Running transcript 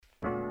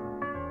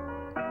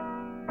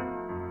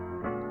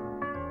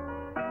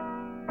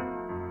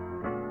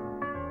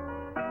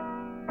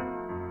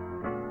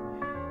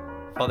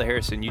Father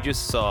Harrison, you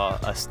just saw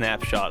a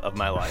snapshot of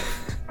my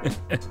life.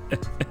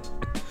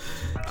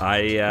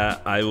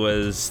 I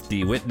was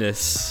the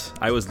witness.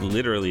 I was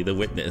literally the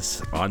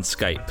witness on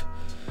Skype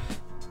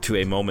to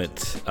a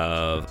moment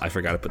of I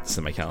forgot to put this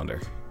in my calendar.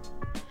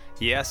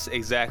 Yes,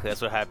 exactly.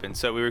 That's what happened.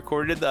 So we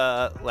recorded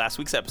last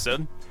week's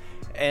episode.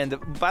 And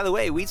by the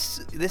way,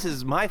 this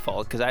is my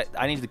fault because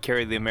I need to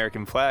carry the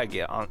American flag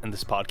in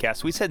this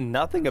podcast. We said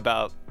nothing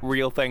about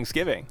real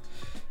Thanksgiving.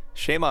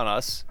 Shame on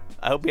us.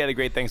 I hope we had a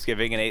great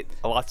Thanksgiving and ate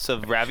lots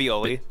of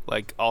ravioli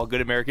like all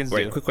good Americans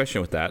do. Quick question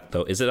with that,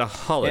 though. Is it a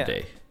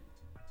holiday?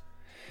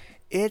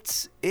 Yeah.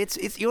 It's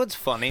you know what's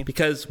funny?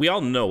 Because we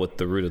all know what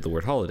the root of the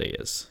word holiday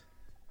is.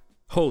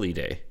 Holy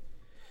day.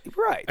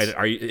 Right.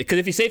 Because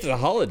if you say it's a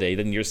holiday,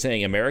 then you're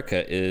saying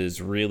America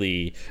is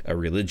really a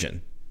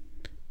religion.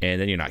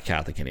 And then you're not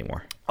Catholic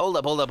anymore. Hold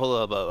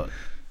up.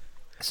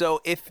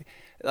 So if,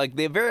 like,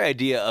 the very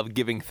idea of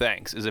giving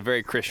thanks is a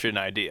very Christian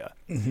idea.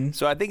 Mm-hmm.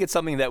 So I think it's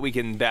something that we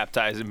can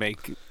baptize and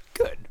make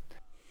good.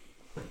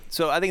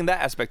 So I think in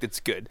that aspect it's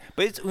good.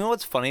 But you know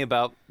what's funny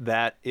about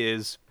that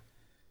is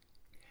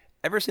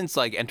ever since,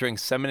 like, entering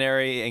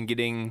seminary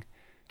and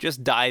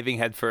just diving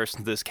headfirst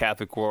into this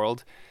Catholic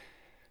world,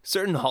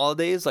 certain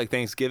holidays like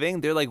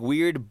Thanksgiving, they're like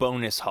weird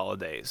bonus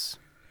holidays.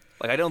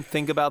 Like, I don't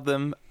think about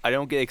them. I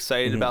don't get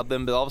excited about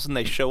them. But all of a sudden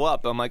they show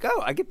up. I'm like,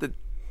 oh, I get the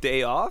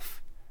day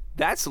off?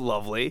 That's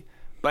lovely.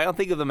 But I don't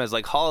think of them as,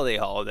 like,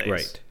 holidays.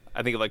 Right.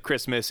 I think of, like,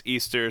 Christmas,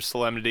 Easter,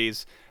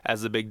 solemnities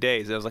as the big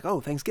days. And I was like, oh,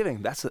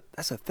 Thanksgiving, that's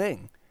a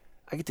thing.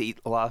 I get to eat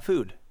a lot of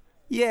food.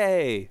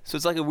 Yay. So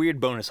it's like a weird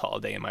bonus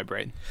holiday in my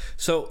brain.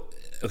 So,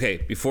 okay,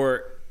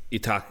 before you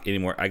talk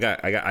anymore, I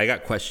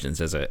got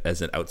questions as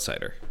an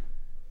outsider,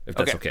 if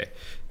that's okay.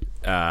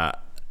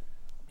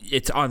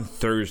 It's on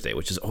Thursday,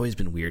 which has always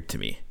been weird to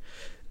me.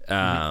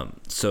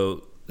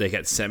 So, like,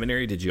 at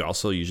seminary, did you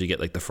also usually get,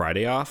 like, the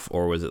Friday off,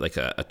 or was it like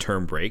a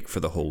term break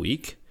for the whole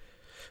week?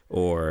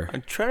 Or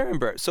I'm trying to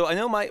remember. So I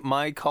know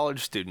my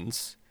college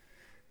students,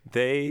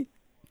 they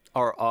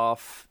are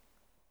off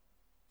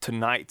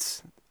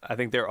tonight. I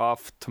think they're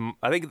off.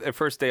 I think their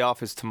first day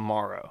off is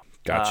tomorrow.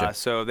 Gotcha.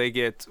 So they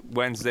get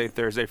Wednesday,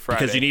 Thursday, Friday.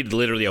 Because you need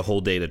literally a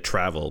whole day to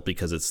travel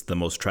because it's the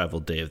most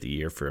traveled day of the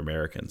year for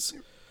Americans.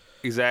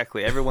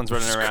 Exactly. Everyone's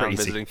running around crazy.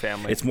 visiting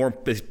family.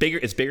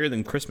 It's bigger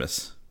than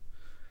Christmas.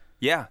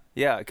 Yeah,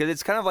 because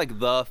it's kind of like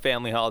the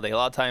family holiday. A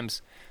lot of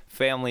times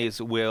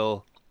families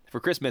will, for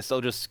Christmas,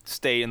 they'll just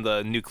stay in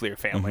the nuclear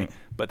family.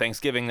 Mm-hmm. But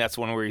Thanksgiving, that's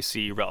one where you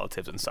see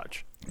relatives and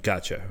such.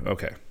 Gotcha.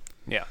 Okay.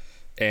 Yeah.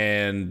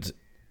 And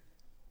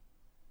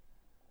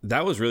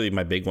that was really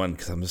my big one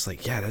because I'm just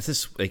like, yeah, that's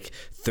just like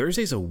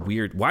Thursday's a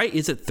weird. Why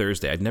is it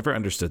Thursday? I've never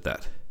understood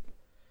that.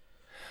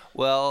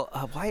 Well,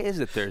 why is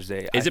it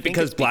Thursday? Is it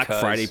because Black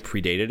Friday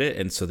predated it,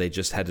 and so they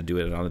just had to do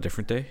it on a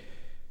different day?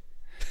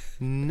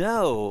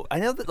 No, I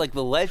know that, like,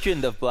 the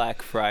legend of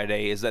Black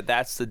Friday is that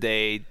that's the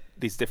day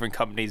these different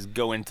companies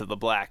go into the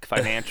black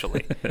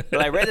financially.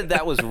 But I read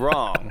that was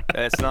wrong.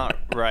 That's not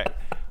right.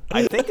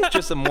 I think it's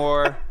just a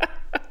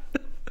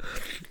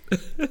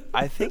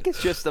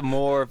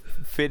more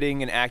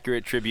fitting and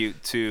accurate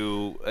tribute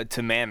to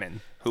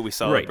Mammon, who we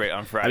celebrate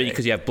on Friday. I mean,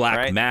 because you have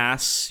Black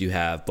Mass, you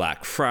have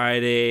Black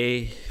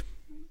Friday.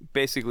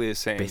 Basically the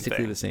same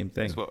thing. The same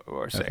thing. That's what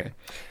we're saying.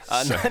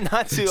 Okay.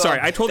 Not to, sorry,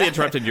 I totally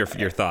interrupted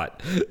your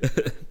thought.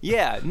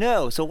 Yeah,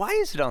 no. So why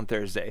is it on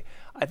Thursday?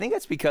 I think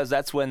that's because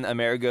that's when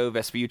Amerigo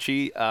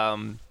Vespucci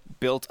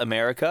built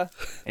America,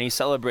 and he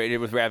celebrated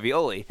with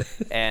ravioli.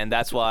 And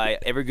that's why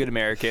every good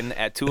American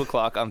at 2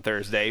 o'clock on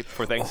Thursday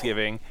for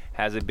Thanksgiving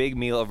has a big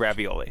meal of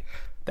ravioli.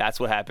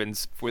 That's what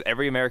happens with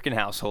every American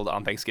household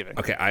on Thanksgiving.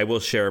 Okay, I will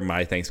share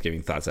my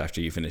Thanksgiving thoughts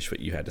after you finish what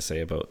you had to say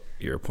about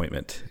your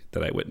appointment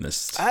that I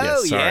witnessed.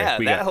 Oh,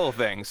 that whole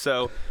thing.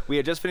 So we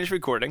had just finished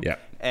recording,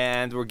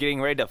 and we're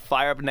getting ready to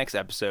fire up the next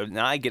episode, and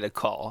I get a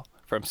call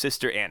from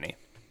Sister Annie.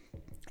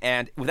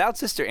 And without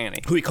Sister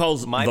Annie... Who he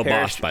calls the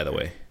boss, by the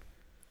way.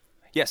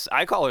 Yes,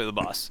 I call her the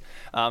boss.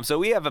 So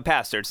we have a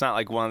pastor. It's not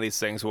like one of these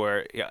things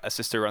where a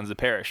sister runs the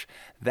parish.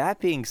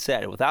 That being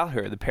said, without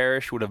her, the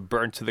parish would have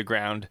burned to the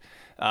ground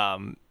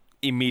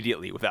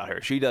immediately without her.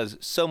 She does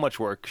so much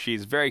work.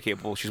 She's very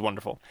capable. She's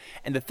wonderful.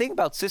 And the thing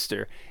about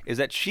Sister is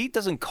that she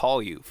doesn't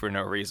call you for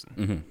no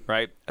reason,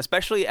 right?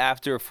 Especially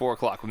after 4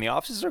 o'clock when the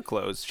offices are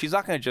closed. She's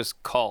not going to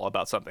just call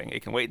about something.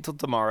 It can wait until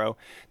tomorrow.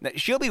 Now,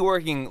 she'll be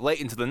working late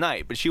into the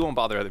night, but she won't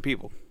bother other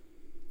people.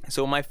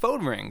 So when my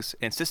phone rings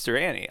and Sister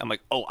Annie, I'm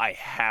like, oh, I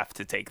have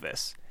to take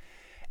this.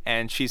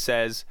 And she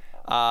says,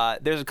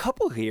 there's a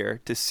couple here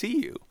to see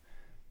you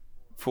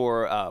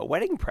for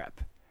wedding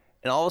prep.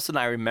 And all of a sudden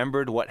I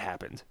remembered what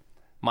happened.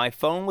 My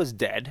phone was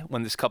dead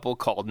when this couple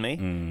called me.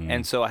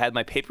 And so I had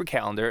my paper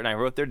calendar and I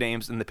wrote their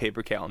names in the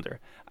paper calendar.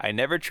 I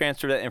never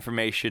transferred that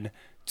information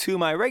to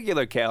my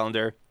regular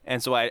calendar.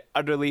 And so I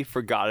utterly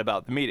forgot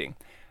about the meeting.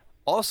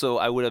 Also,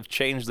 I would have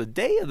changed the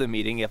day of the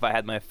meeting if I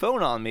had my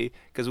phone on me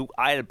because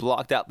I had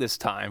blocked out this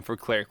time for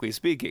clerically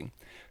speaking.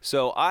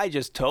 So I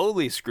just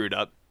totally screwed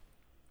up.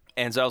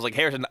 And so I was like,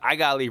 Harrison, I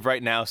got to leave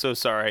right now. So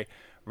sorry.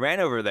 Ran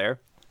over there,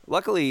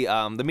 Luckily,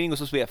 the meeting was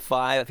supposed to be at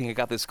 5. I think I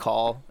got this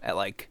call at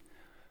like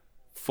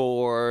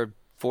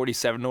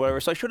 4:47 or whatever.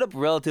 So I showed up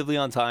relatively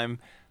on time.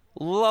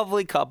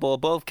 Lovely couple,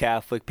 both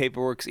Catholic.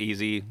 Paperwork's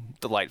easy,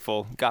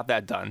 delightful. Got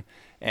that done.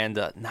 And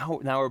now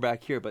we're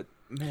back here. But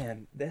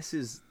man,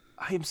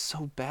 I am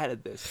so bad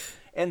at this.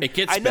 And it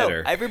gets I know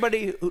better.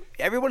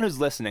 everyone who's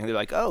listening, they're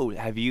like, "Oh,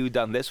 have you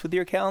done this with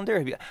your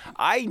calendar?"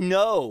 I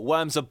know what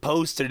I'm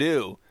supposed to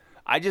do.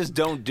 I just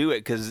don't do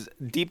it because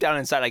deep down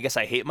inside, I guess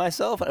I hate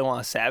myself. I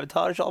want to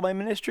sabotage all my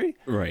ministry.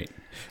 Right.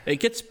 It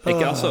gets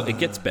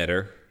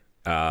better.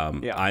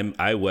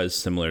 I was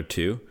similar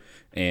too,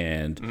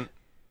 and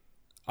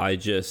I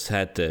just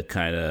had to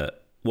kind of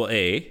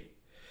I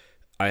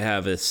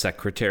have a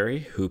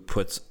secretary who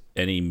puts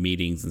any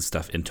meetings and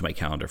stuff into my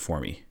calendar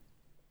for me.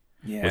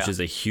 Yeah. Which is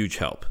a huge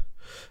help.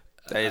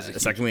 That is a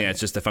huge secondly, help. It's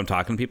just if I'm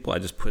talking to people, I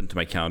just put into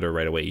my calendar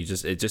right away. You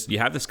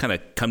have this kind of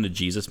come to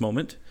Jesus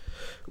moment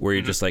where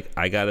you're just like,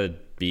 I gotta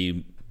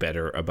be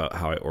better about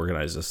how I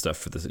organize this stuff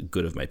for the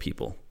good of my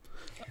people.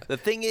 The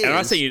thing is, and I'm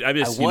not saying I'm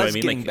just, you know what I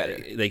mean? Getting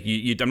better. Like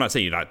I'm not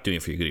saying you're not doing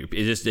it for your good.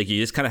 It's just like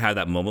you just kind of have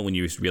that moment when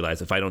you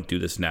realize if I don't do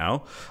this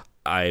now,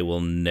 I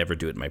will never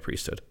do it in my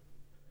priesthood.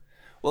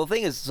 Well, the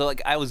thing is, so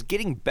like I was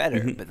getting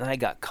better, but then I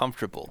got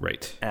comfortable.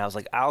 Right. And I was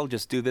like, I'll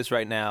just do this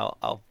right now.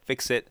 I'll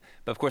fix it.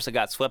 But of course, I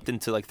got swept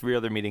into like 3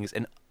 other meetings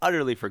and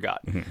utterly forgot.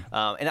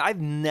 And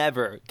I've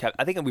never kept,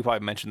 I think we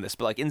probably mentioned this,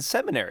 but like in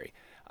seminary,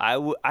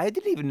 I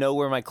didn't even know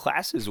where my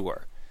classes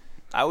were.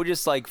 I would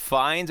just like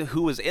find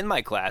who was in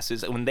my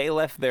classes. And when they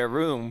left their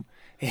room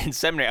in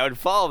seminary, I would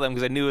follow them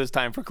because I knew it was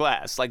time for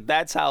class. Like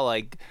that's how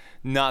like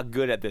not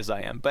good at this I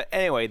am. But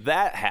anyway,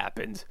 that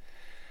happened.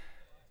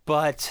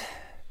 But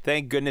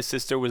thank goodness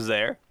Sister was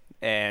there,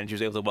 and she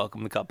was able to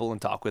welcome the couple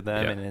and talk with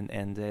them,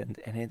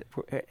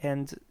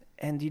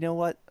 and you know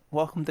what?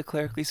 Welcome to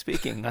Clerically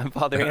Speaking. I'm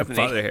Father Anthony.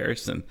 Father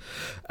Harrison.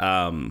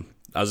 I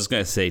was just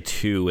gonna say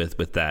too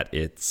with that,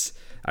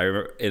 I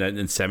remember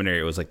in seminary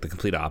it was like the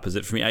complete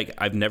opposite for me.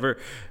 I've never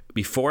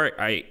before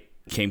I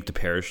came to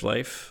parish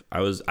life.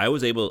 I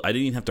didn't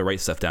even have to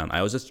write stuff down.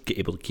 I was just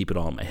able to keep it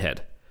all in my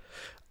head.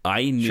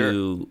 I knew.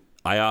 Sure.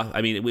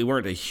 I mean, we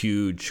weren't a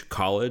huge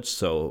college,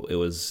 so it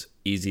was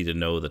easy to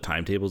know the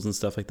timetables and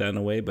stuff like that in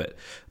a way. But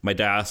my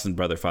diocesan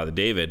brother, Father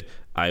David,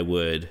 I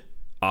would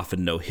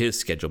often know his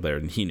schedule better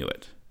than he knew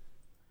it.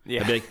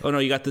 Yeah. I'd be like, oh, no,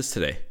 you got this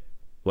today.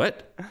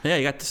 What? Yeah,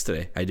 you got this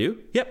today. I do?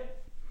 Yep.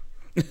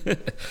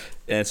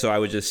 And so I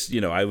would just,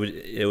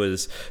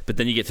 but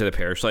then you get to the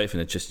parish life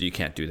and it's just, you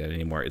can't do that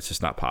anymore. It's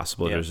just not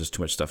possible. Yeah. There's just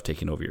too much stuff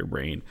taking over your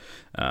brain.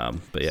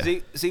 But yeah.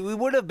 See, we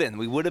would have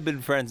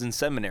been friends in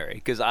seminary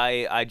because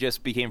I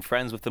just became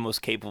friends with the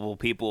most capable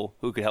people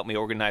who could help me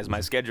organize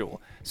my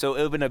schedule. So it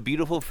would have been a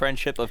beautiful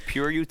friendship of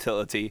pure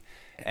utility.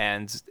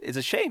 And it's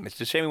a shame. It's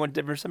a shame we went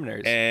to different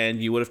seminaries.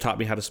 And you would have taught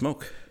me how to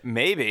smoke.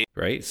 Maybe.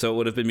 Right? So it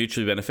would have been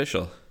mutually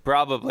beneficial.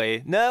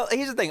 Probably. No,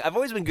 here's the thing. I've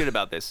always been good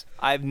about this.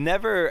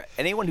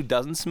 Anyone who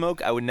doesn't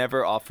smoke, I would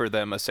never offer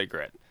them a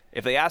cigarette.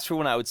 If they asked for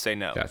one, I would say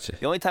no. Gotcha.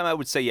 The only time I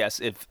would say yes,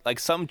 if like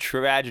some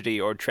tragedy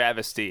or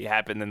travesty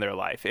happened in their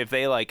life, if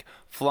they like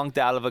flunked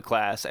out of a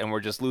class and were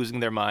just losing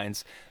their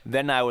minds,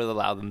 then I would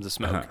allow them to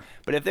smoke. Uh-huh.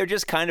 But if they're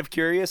just kind of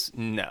curious,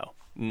 no.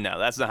 No,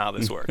 that's not how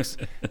this works.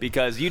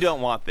 Because you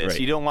don't want this. Right.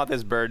 You don't want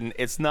this burden.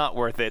 It's not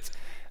worth it.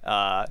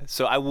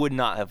 So I would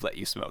not have let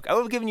you smoke. I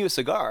would have given you a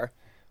cigar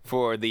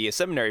for the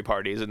seminary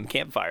parties and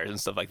campfires and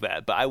stuff like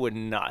that, but I would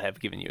not have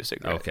given you a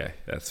cigarette. Okay,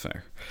 that's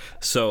fair.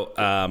 So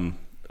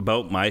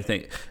about my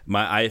thing,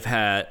 I've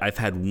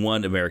had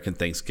one American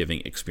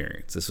Thanksgiving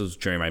experience. This was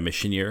during my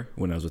mission year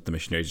when I was with the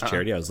Missionaries of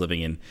Charity. I was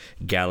living in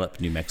Gallup,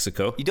 New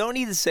Mexico. You don't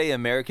need to say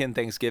American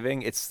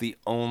Thanksgiving. It's the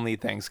only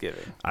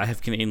Thanksgiving. I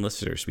have Canadian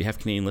listeners. We have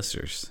Canadian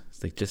listeners.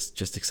 It's like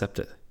just accept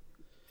it.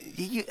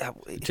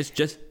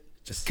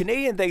 Just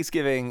Canadian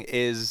Thanksgiving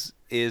is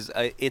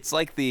it's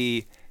like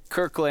the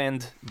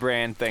Kirkland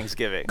brand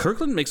Thanksgiving.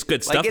 Kirkland makes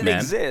good stuff, man. Like it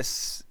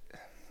exists.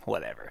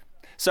 Whatever.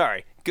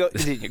 Sorry.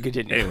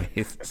 Continue.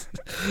 Anyways,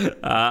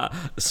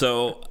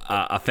 so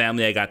a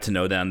family I got to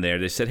know down there,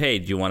 they said, hey,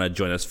 do you want to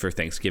join us for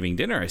Thanksgiving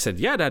dinner? I said,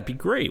 yeah, that'd be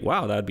great.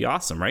 Wow, that'd be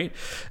awesome, right?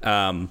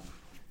 And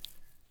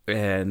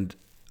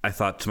I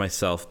thought to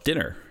myself,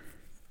 dinner.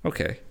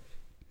 Okay,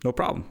 no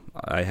problem.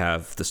 I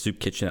have the soup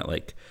kitchen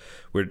at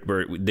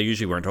they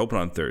usually weren't open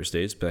on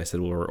Thursdays, but I said,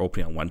 well, we're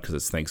opening on one because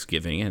it's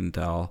Thanksgiving, and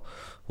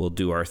we'll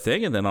do our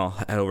thing, and then I'll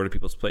head over to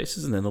people's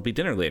places, and then there'll be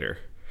dinner later.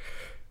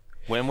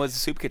 When was the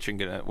soup kitchen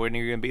when are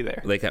you gonna be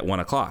there? Like at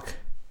 1:00.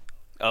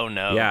 Oh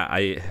no! Yeah,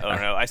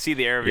 I see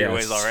the error of your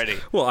ways already.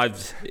 Well,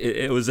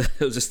 it was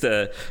just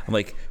I'm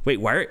like,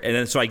 wait, why? And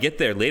then so I get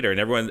there later,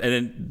 and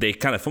then they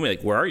kind of phone me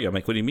like, where are you? I'm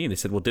like, what do you mean? They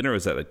said, well, dinner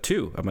was at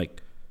 2. I'm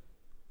like,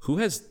 who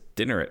has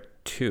dinner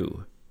at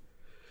 2?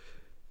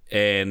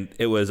 And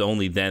it was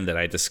only then that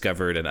I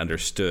discovered and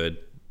understood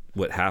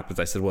what happens.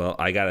 I said, well,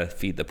 I gotta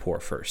feed the poor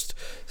first,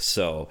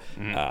 so.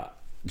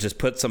 Just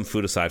put some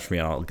food aside for me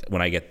when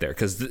I get there,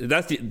 because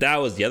that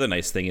was the other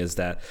nice thing is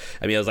that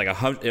it was like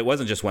it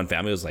wasn't just one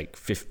family, it was like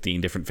 15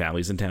 different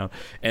families in town,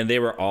 and they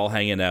were all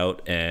hanging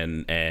out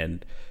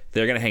and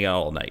they're gonna hang out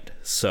all night.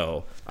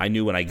 So I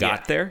knew when I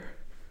got there,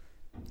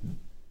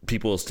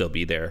 people will still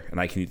be there, and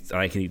I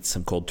can eat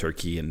some cold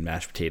turkey and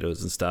mashed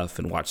potatoes and stuff,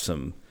 and watch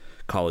some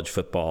college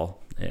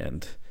football.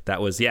 And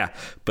that was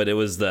but it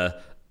was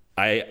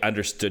I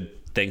understood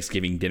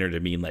Thanksgiving dinner to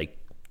mean like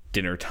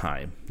dinner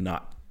time,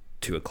 not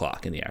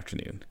 2:00 in the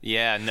afternoon.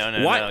 Yeah,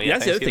 no. Why? Yeah,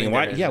 that's the other thing.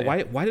 Why? dinner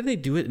is- Why did they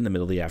do it in the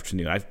middle of the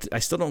afternoon? I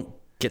still don't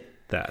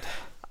get that.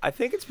 I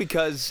think it's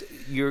because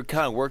you're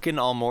kind of working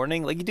all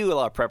morning. Like, you do a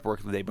lot of prep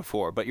work the day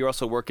before, but you're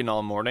also working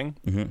all morning.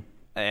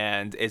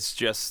 And it's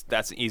just,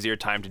 that's an easier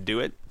time to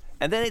do it.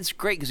 And then it's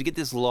great because you get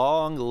this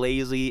long,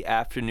 lazy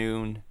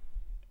afternoon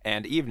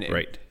and evening.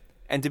 Right.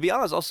 And to be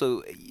honest,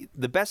 also,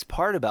 the best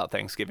part about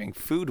Thanksgiving,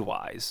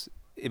 food-wise,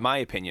 in my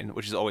opinion,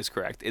 which is always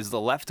correct, is the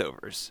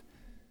leftovers.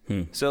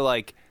 So,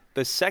 like,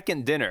 the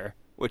second dinner,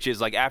 which is,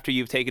 like, after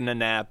you've taken a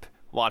nap,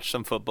 watched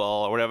some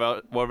football, or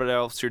whatever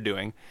else you're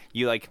doing,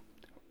 you, like,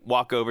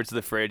 walk over to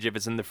the fridge, if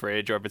it's in the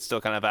fridge, or if it's still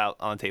kind of out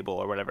on the table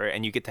or whatever,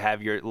 and you get to have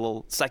your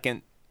little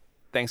second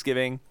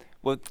Thanksgiving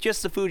with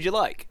just the food you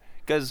like.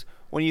 Because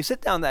when you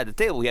sit down at the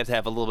table, you have to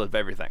have a little bit of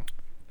everything.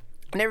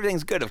 And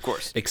everything's good, of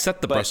course.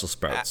 Except the Brussels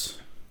sprouts.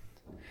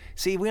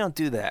 See, we don't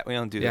do that.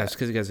 Yeah, it's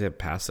because you guys have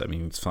pasta. I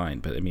mean, it's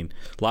fine. But, I mean,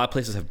 a lot of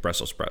places have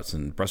Brussels sprouts.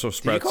 And Brussels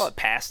sprouts... Do you call it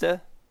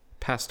pasta?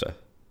 Pasta.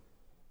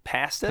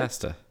 Pasta?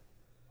 Pasta.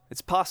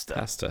 It's pasta.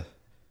 Pasta.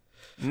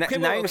 Now you're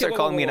going to start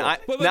calling me an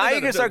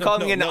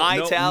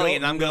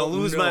Italian. I'm going to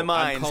lose my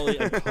mind.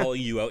 I'm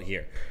calling you out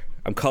here.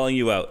 I'm calling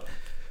you out.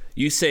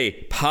 You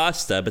say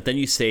pasta, but then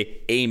you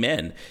say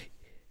amen.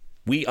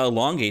 We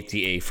elongate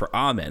the A for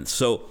amen.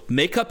 So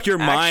make up your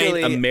mind,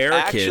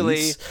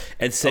 Americans,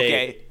 and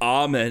say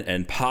amen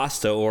and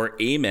pasta, or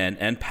amen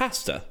and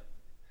pasta.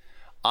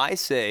 I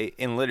say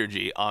in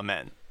liturgy,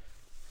 amen.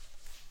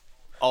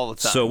 All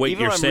the time. So what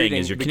Even you're when I'm saying reading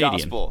is you're the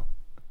Canadian. Gospel.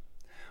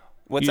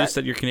 What's You that? just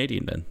said you're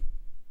Canadian, Ben.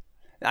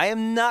 I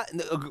am not.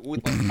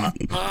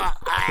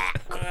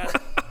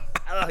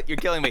 You're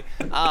killing me.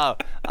 I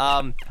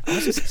was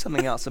going to say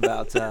something else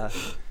about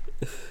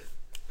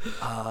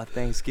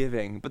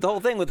Thanksgiving. But the whole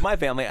thing with my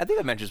family, I think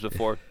I mentioned this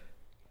before.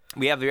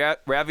 We have the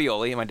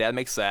ravioli, and my dad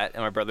makes that,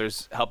 and my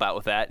brothers help out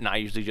with that. And I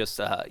usually just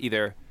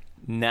either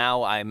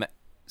now I'm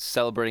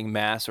celebrating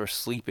Mass or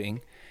sleeping.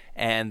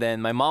 And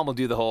then my mom will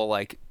do the whole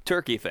like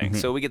turkey thing.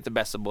 So we get the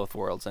best of both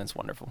worlds, and it's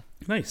wonderful.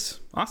 Nice.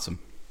 Awesome.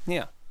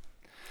 Yeah.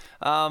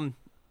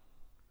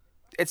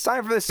 It's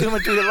time for the Summa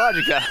Tuita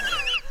Logica.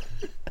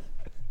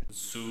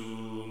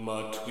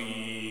 Summa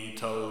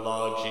Tuita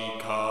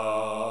Logica.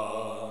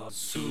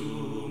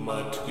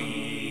 Summa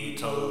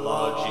Tuita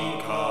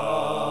Logica.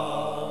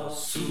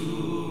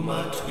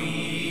 Summa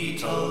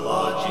Tuita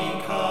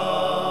Logica.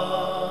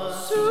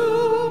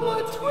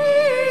 Summa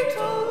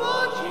Tuita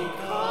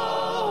Logica.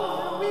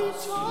 We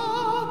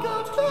talk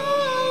about the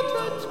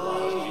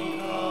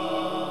Logica.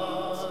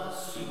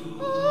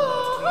 Summa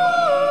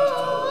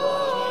Tuita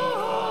Logica.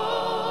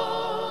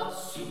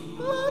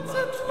 Lots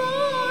of Logica. Summa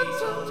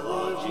Tuita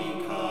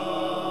Logica.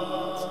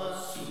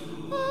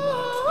 Summa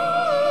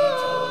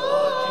Tuita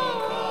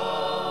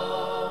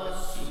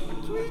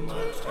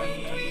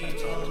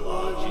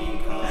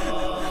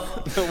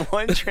Logica. The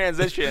one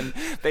transition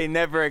they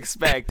never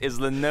expect is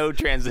the no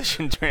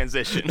transition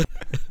transition.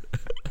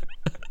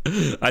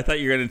 I thought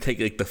you were going to take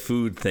like the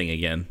food thing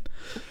again.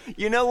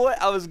 You know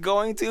what? I was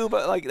going to,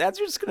 but like that's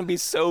just going to be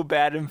so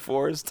bad and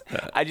forced.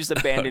 I just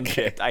abandoned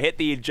ship. I hit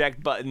the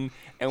eject button,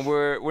 and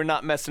we're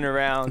not messing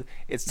around.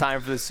 It's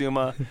time for the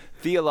Summa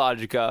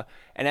Theologica.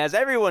 And as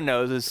everyone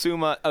knows, the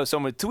Summa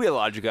Tuita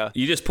Logica.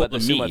 You just put but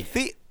the Summa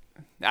me.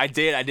 I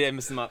did. I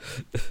messed them up.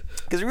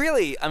 Because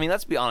really, I mean,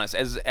 let's be honest.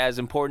 As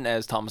important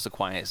as Thomas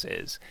Aquinas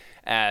is,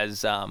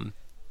 as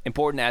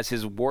important as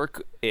his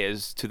work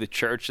is to the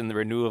church and the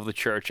renewal of the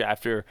church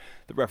after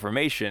the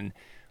Reformation.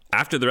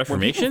 After the When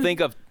Reformation? people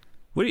think of,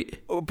 What do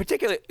you...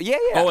 particularly, yeah.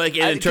 Oh, like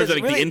in terms of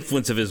like really, the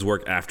influence of his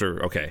work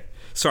after... Okay.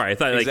 Sorry, I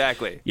thought like...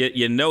 Exactly.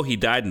 You know he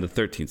died in the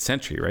 13th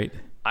century, right?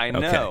 I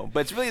know, Okay. but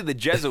it's really the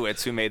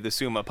Jesuits who made the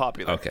Summa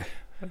popular. Okay.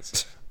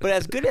 But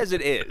as good as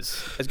it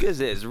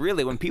is,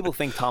 really, when people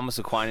think Thomas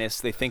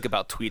Aquinas, they think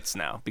about tweets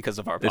now because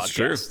of our It's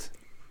podcast.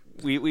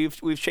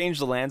 We've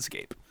changed the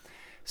landscape.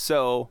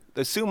 So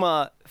the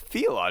Summa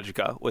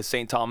Theologica was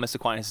St. Thomas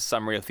Aquinas'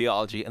 summary of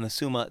theology, and the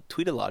Summa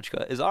Tuita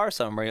Logica is our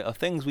summary of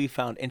things we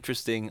found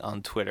interesting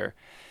on Twitter.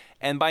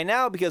 And by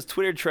now, because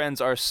Twitter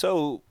trends are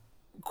so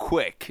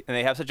quick and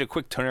they have such a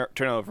quick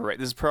turnover rate,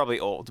 this is probably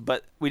old,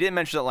 but we didn't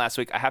mention it last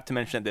week. I have to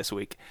mention it this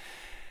week.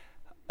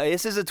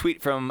 This is a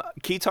tweet from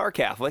Keytar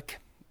Catholic.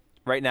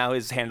 Right now,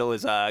 his handle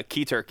is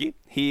Key Turkey.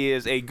 He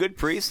is a good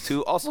priest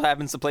who also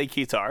happens to play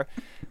guitar,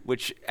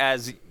 which,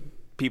 as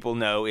people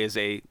know, is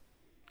a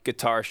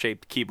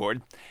guitar-shaped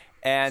keyboard.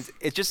 And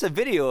it's just a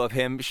video of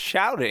him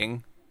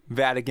shouting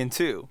Vatican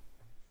II.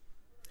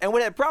 And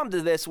what had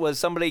prompted this was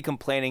somebody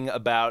complaining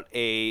about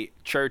a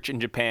church in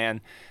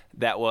Japan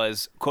that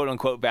was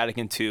quote-unquote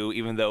Vatican II,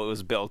 even though it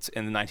was built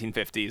in the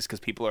 1950s because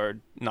people are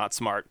not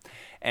smart.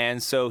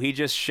 And so he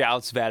just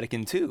shouts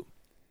Vatican II.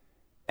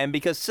 And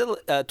because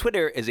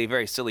Twitter is a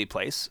very silly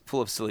place,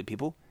 full of silly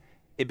people,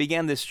 it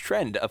began this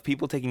trend of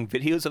people taking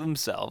videos of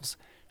themselves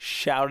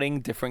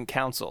shouting different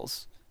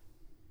counsels.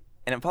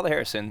 And Father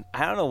Harrison,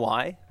 I don't know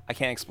why, I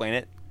can't explain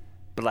it,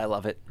 but I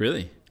love it.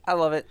 Really? I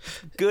love it.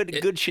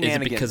 Good shenanigans.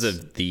 Is it because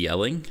of the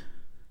yelling?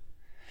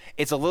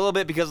 It's a little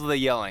bit because of the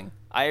yelling.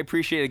 I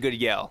appreciate a good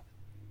yell.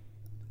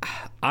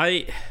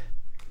 I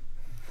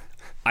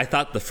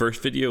thought the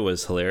first video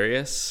was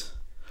hilarious,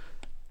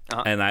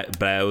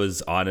 but I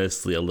was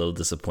honestly a little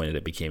disappointed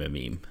it became a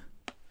meme.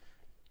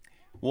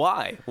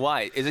 Why?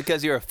 Why? Is it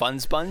because you're a fun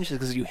sponge? Is it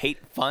because you hate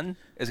fun?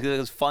 Is it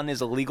because fun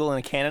is illegal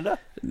in Canada?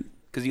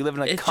 Because you live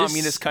in a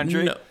communist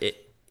country? No,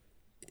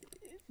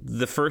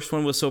 the first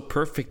one was so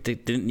perfect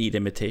it didn't need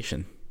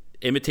imitation.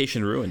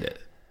 Imitation ruined it.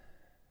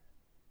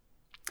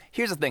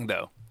 Here's the thing,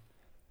 though.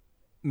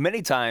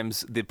 Many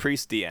times, the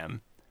priest DM,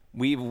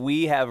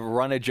 we have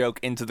run a joke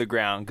into the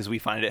ground because we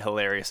find it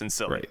hilarious and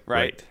silly,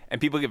 right? And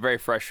people get very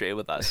frustrated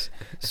with us.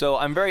 So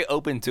I'm very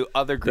open to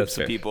other groups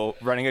of people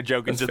running a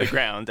joke into the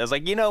ground. I was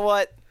like, you know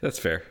what? That's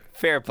fair.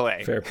 Fair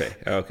play. Fair play.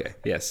 Okay.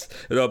 Yes.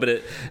 No,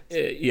 but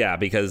yeah,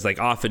 because like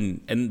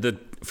often, and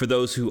for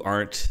those who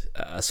aren't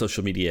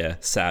social media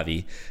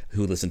savvy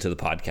who listen to the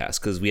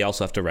podcast, because we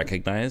also have to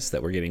recognize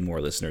that we're getting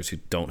more listeners who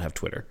don't have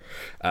Twitter.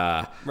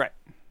 Right.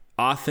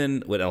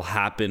 Often what'll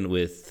happen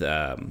with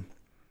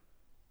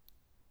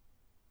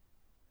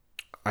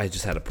I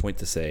just had a point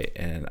to say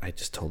and I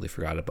just totally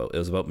forgot about it.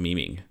 Was about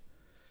memeing.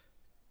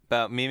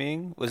 About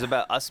memeing? Was it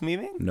about us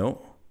memeing?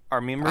 No. Our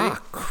memery?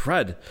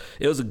 Crud.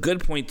 It was a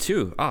good point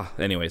too.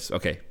 Anyways,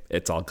 okay.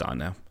 It's all gone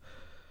now.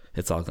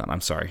 It's all gone. I'm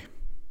sorry.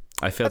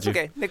 I failed you.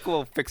 That's okay. Nick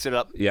will fix it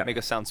up. Yeah. Make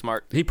us sound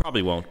smart. He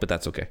probably won't, but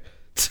that's okay.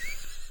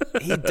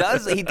 He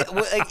does.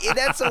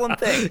 That's the one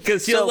thing.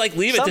 Because he'll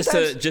leave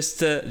it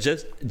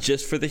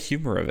just for the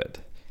humor of it.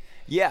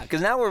 Yeah, because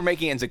now we're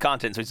making it into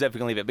content, so he's definitely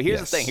going to leave it. But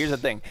here's the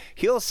thing.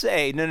 He'll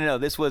say, no,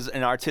 this was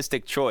an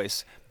artistic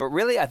choice. But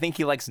really, I think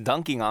he likes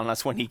dunking on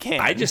us when he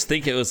can. I just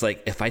think it was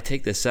like, if I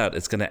take this out,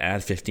 it's going to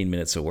add 15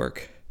 minutes of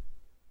work.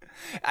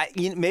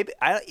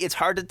 It's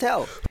hard to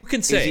tell. Who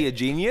can say? Is he a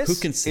genius? Who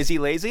can say? Is he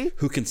lazy?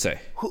 Who can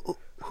say?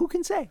 Who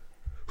can say?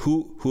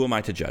 Who am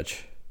I to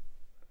judge?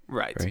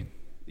 Right.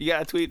 You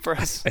got a tweet for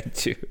us? I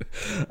do.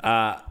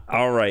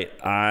 All right.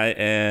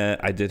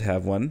 I did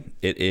have one.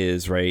 It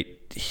is right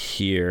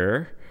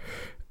here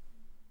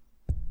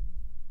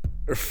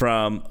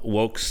from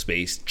Woke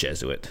Space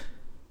Jesuit.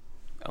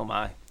 Oh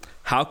my.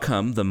 How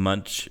come the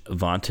much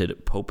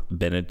vaunted Pope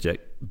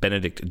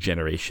Benedict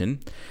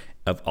generation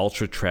of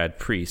ultra trad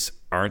priests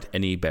aren't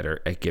any better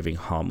at giving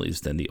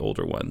homilies than the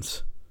older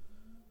ones?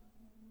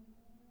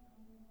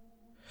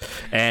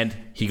 And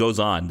he goes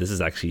on. This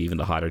is actually even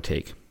the hotter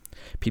take.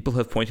 People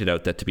have pointed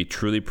out that to be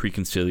truly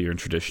preconciliar and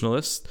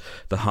traditionalist,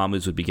 the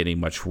homilies would be getting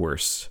much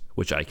worse,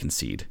 which I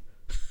concede.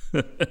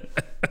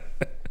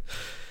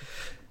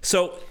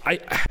 So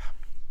I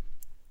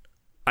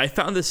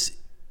found this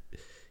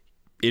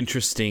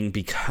interesting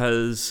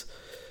because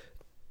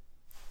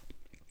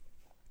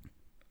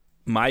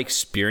my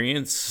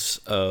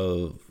experience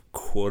of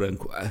quote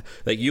unquote,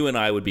 like you and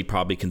I would be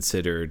probably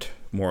considered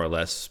more or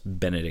less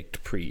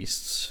Benedict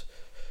priests,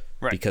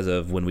 right? Because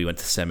of when we went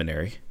to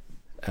seminary.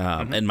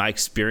 And my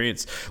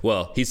experience,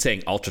 well, he's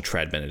saying ultra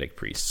trad Benedict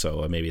priest,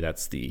 so maybe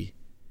that's the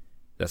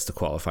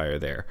qualifier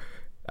there.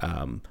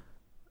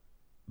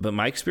 But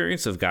my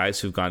experience of guys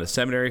who've gone to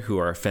seminary who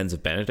are fans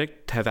of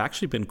Benedict have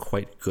actually been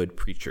quite good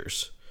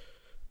preachers.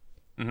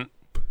 Mm-hmm.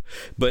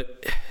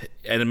 But,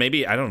 and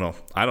maybe, I don't know.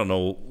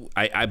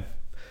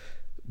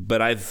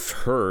 But I've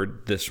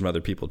heard this from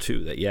other people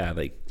too, that yeah,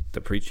 like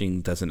the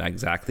preaching doesn't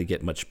exactly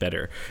get much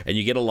better. And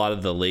you get a lot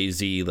of the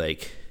lazy,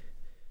 like,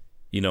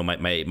 you know, my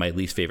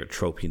least favorite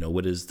trope, you know,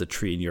 what is the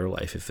tree in your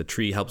life? If a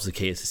tree helps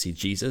Zacchaeus to see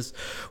Jesus,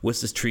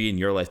 what's this tree in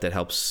your life that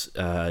helps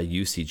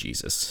you see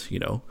Jesus? You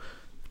know,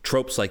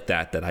 tropes like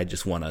that I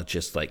just want to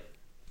just like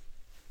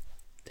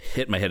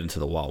hit my head into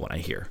the wall when I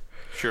hear.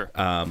 Sure.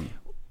 And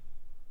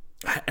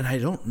I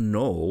don't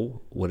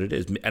know what it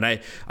is. And I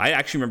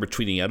actually remember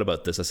tweeting out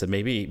about this. I said,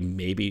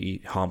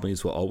 maybe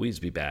homilies will always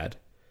be bad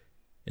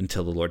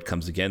until the Lord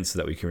comes again, so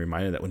that we can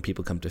remind him that when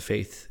people come to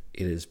faith,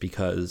 it is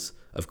because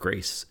of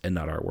grace and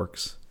not our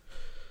works.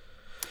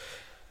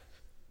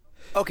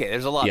 Okay,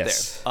 there's a lot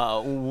yes.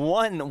 there.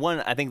 One,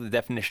 I think the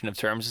definition of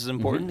terms is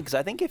important, because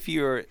I think if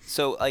you're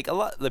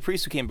the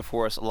priests who came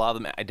before us, a lot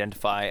of them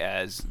identify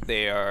as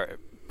they are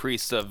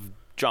priests of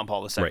John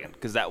Paul II,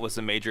 because that was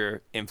a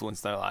major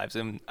influence in their lives,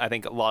 and I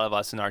think a lot of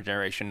us in our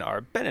generation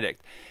are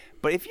Benedict.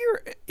 But if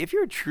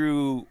you're a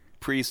true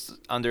priest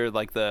under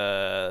like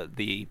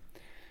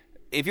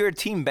if you're a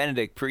Team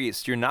Benedict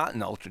priest, you're not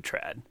an ultra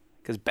trad,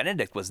 because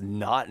Benedict was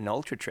not an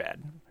ultra trad.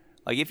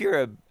 Like if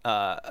you're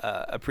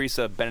a priest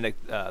of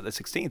Benedict the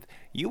 16th,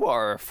 you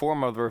are a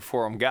form of the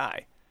Reformed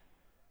guy,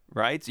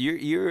 right?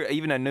 You're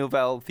even a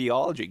Nouvelle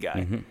Theology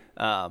guy.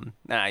 And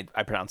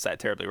I pronounced that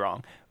terribly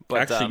wrong.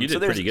 But actually, you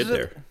did pretty good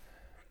there.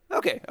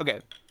 Okay.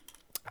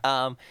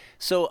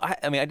 So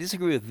I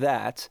disagree with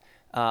that.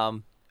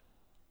 I'm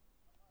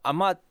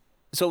not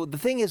So the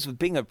thing is, with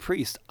being a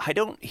priest, I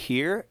don't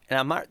hear, and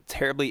I'm not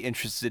terribly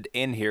interested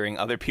in hearing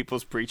other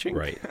people's preaching.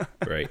 Right.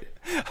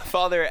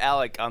 Father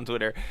Alec on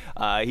Twitter,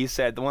 he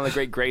said one of the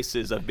great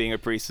graces of being a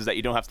priest is that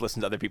you don't have to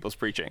listen to other people's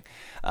preaching.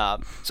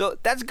 So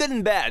that's good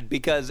and bad,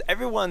 because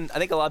everyone, I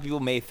think a lot of people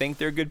may think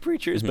they're good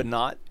preachers, but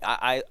not.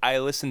 I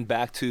listened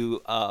back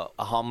to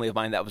a homily of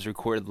mine that was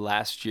recorded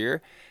last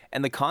year,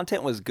 and the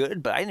content was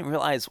good, but I didn't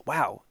realize,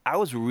 wow, I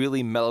was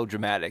really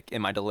melodramatic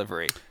in my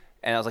delivery.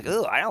 And I was like,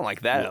 oh, I don't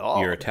like that at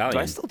all. You're Italian. Do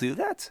I still do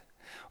that?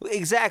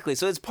 Exactly.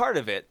 So it's part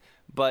of it,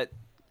 but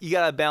you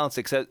got to balance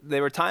it. Cause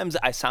there were times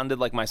I sounded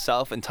like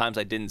myself and times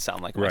I didn't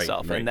sound like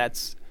myself. Right. And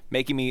that's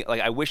making me,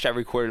 like, I wish I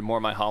recorded more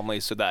of my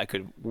homilies so that I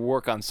could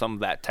work on some of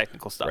that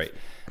technical stuff. Right.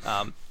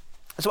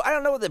 So I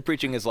don't know what the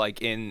preaching is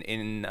like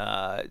in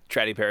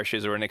Trinity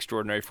parishes or in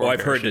extraordinary form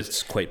I've heard parishes.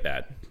 it's quite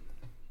bad.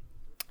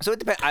 So it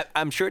depends.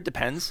 I'm sure it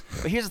depends.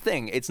 But here's the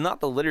thing. It's not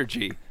the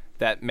liturgy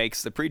that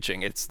makes the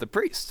preaching. It's the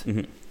priest.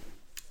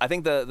 I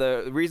think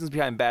the reasons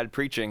behind bad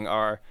preaching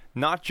are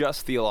not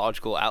just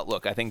theological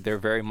outlook. I think they're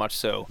very much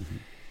so.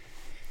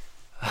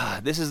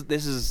 This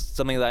is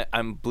something that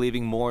I'm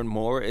believing more and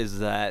more, is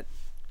that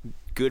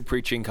good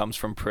preaching comes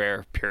from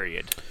prayer,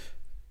 period.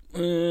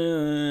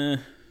 90%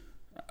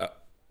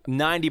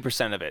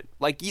 of it.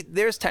 Like,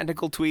 there's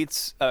technical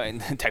tweaks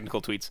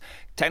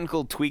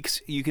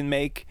you can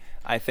make.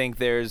 I think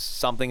there's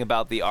something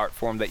about the art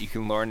form that you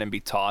can learn and be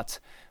taught.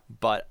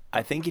 But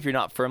I think if you're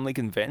not firmly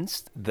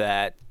convinced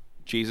that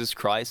Jesus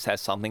Christ has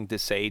something to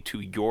say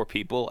to your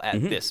people at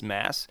this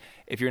Mass,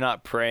 if you're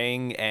not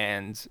praying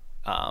and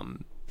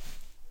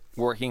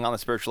working on the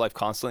spiritual life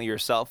constantly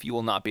yourself, you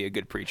will not be a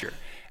good preacher.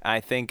 And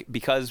I think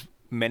because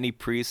many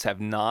priests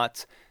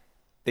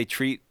they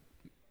treat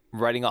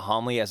writing a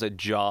homily as a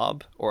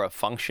job or a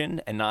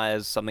function and not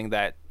as something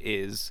that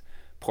is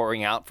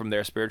pouring out from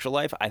their spiritual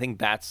life, I think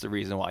that's the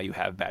reason why you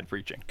have bad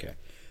preaching. Okay.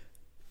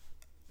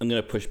 I'm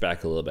going to push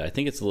back a little bit. I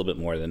think it's a little bit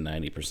more than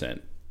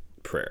 90%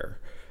 prayer.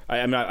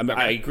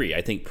 I agree.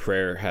 I think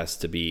prayer has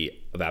to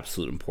be of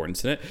absolute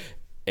importance in it,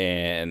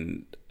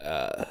 and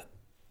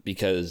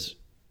because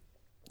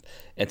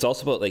it's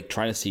also about, like,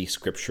 trying to see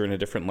Scripture in a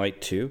different light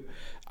too.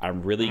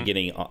 I'm really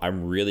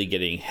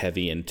getting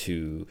heavy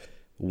into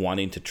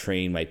wanting to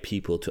train my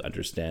people to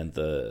understand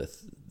the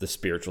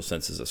spiritual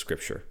senses of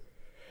Scripture,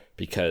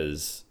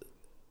 because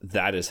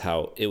that is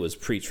how it was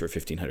preached for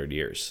 1,500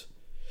 years.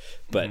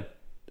 But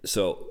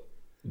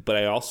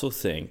I also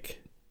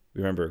think,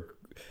 remember,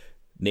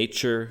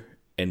 nature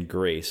and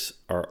grace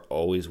are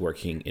always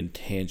working in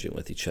tangent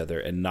with each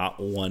other and not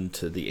one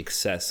to the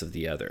excess of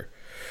the other.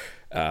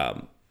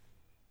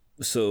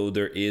 So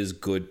there is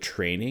good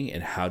training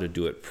in how to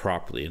do it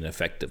properly and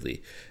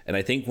effectively. And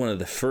I think one of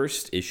the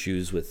first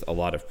issues with a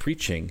lot of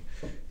preaching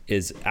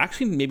is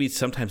actually maybe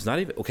sometimes not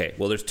even,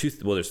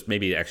 there's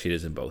maybe actually it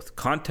is in both.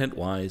 Content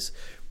wise,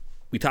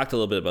 we talked a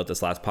little bit about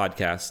this last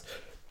podcast.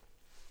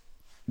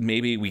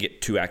 Maybe we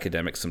get too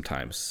academic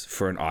sometimes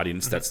for an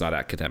audience that's not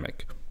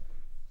academic.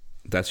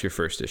 That's your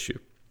first issue.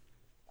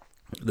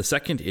 The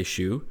second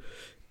issue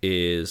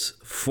is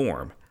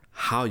form,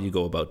 how you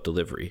go about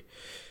delivery,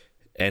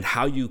 and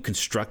how you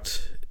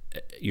construct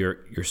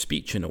your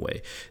speech in a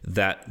way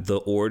that the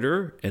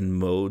order and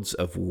modes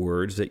of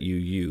words that you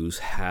use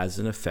has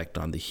an effect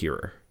on the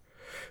hearer,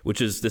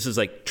 this is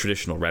like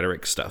traditional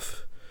rhetoric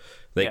stuff.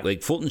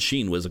 Like Fulton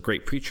Sheen was a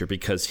great preacher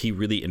because he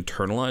really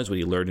internalized what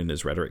he learned in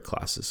his rhetoric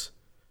classes.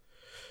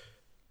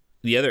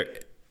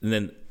 And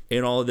then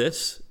in all of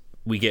this,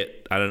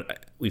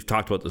 we've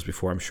talked about this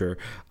before, I'm sure.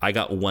 I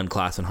got one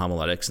class in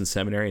homiletics in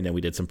seminary, and then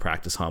we did some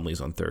practice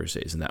homilies on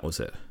Thursdays, and that was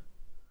it.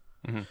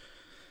 Mm-hmm.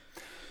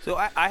 So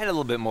I had a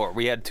little bit more.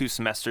 We had 2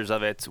 semesters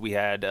of it. We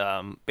had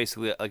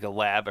basically like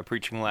a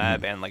preaching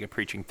lab, and like a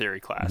preaching theory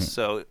class.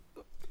 So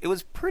it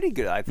was pretty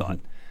good, I thought.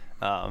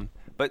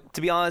 But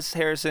to be honest,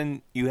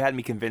 Harrison, you had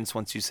me convinced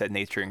once you said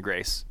nature and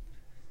grace.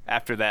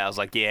 After that, I was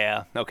like,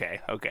 yeah, okay.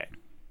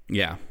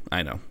 Yeah,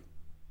 I know.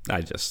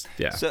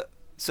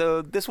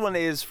 So this one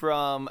is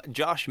from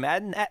Josh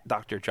Madden, at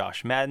Dr.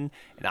 Josh Madden,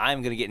 and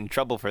I'm going to get in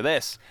trouble for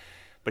this.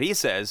 But he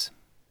says,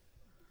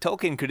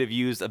 Tolkien could have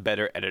used a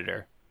better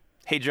editor.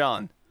 Hey,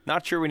 John,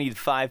 not sure we need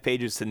 5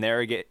 pages to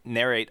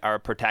narrate our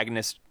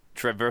protagonist's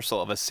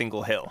traversal of a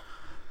single hill.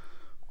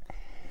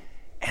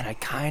 And I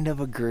kind of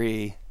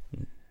agree.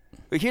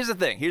 But here's the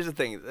thing.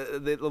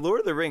 The Lord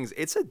of the Rings,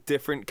 it's a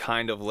different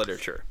kind of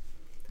literature.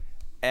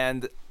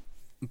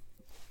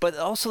 But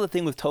also the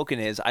thing with Tolkien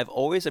is I've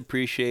always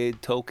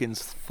appreciated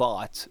Tolkien's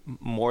thought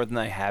more than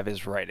I have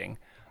his writing.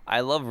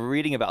 I love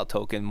reading about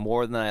Tolkien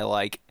more than I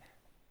like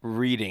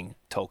reading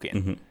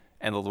Tolkien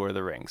and The Lord of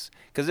the Rings.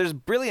 Because there's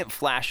brilliant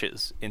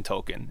flashes in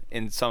Tolkien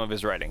in some of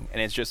his writing,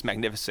 and it's just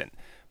magnificent.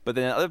 But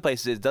then in other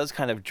places it does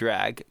kind of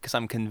drag, because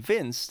I'm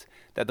convinced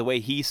that the way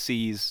he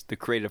sees the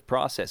creative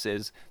process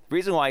is the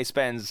reason why he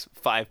spends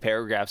 5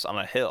 paragraphs on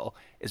a hill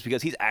is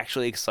because he's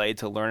actually excited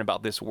to learn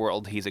about this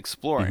world he's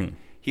exploring.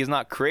 He's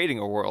not creating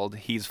a world,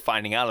 he's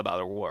finding out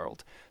about a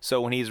world. So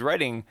when he's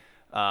writing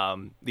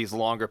these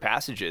longer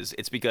passages,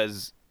 it's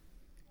because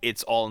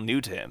it's all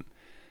new to him.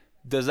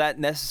 Does that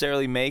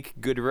necessarily make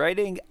good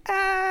writing?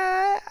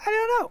 I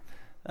don't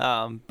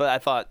know. But I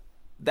thought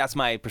that's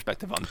my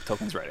perspective on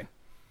Tolkien's writing.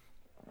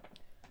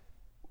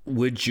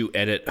 Would you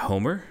edit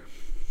Homer?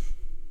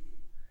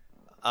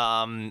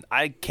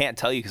 I can't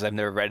tell you because I've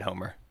never read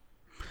Homer.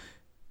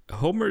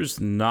 Homer's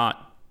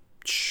not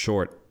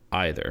short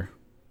either,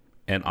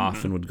 and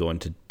often would go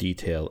into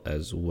detail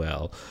as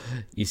well.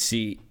 You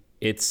see,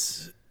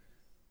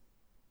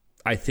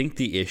 I think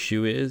the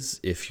issue is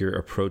if you're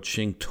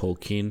approaching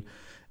Tolkien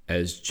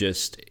as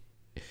just,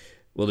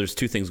 well, there's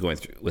two things going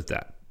through with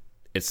that.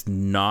 It's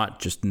not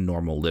just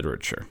normal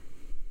literature.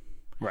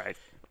 Right.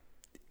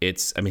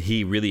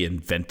 He really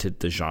invented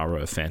the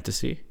genre of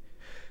fantasy.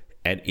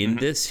 And in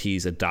this,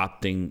 he's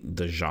adopting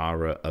the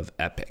genre of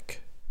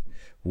epic,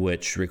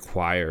 which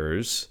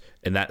requires,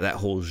 and that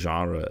whole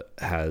genre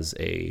has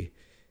a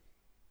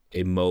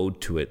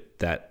mode to it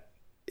that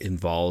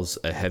involves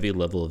a heavy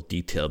level of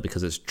detail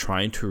because it's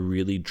trying to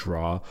really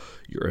draw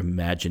your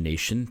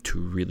imagination to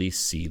really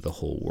see the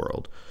whole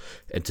world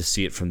and to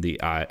see it from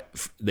the eye,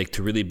 like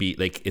to really be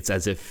like, it's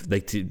as if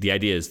like the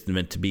idea is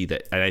meant to be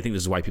that, and I think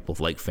this is why people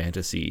like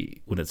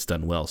fantasy when it's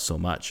done well so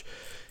much.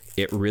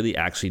 It really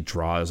actually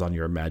draws on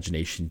your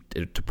imagination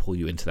to pull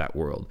you into that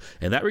world.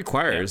 And that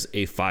requires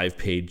a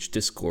 5-page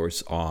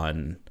discourse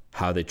on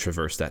how they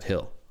traverse that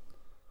hill.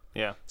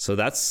 Yeah. So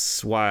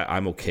that's why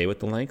I'm okay with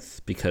the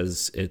length,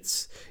 because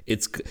it's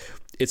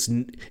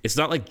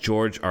not like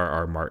George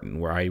R.R. Martin,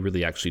 where I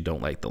really actually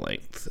don't like the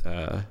length,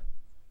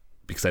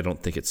 because I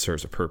don't think it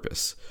serves a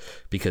purpose,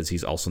 because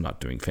he's also not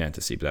doing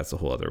fantasy, but that's a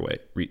whole other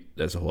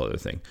that's a whole other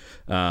thing.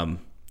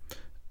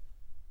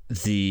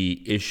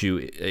 The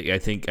issue, I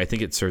think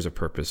it serves a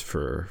purpose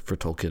for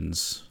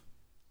Tolkien's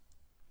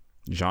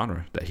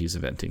genre that he's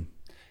inventing.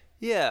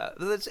 Yeah,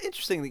 that's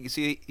interesting that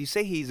you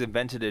say he's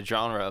invented a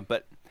genre,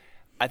 but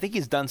I think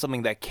he's done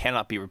something that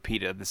cannot be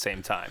repeated at the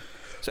same time.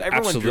 So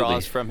everyone Absolutely.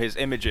 draws from his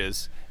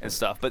images and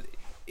stuff, but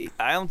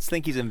I don't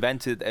think he's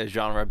invented a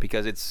genre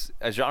because it's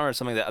a genre is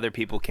something that other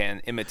people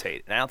can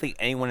imitate. And I don't think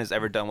anyone has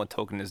ever done what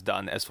Tolkien has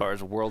done as far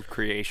as world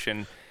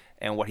creation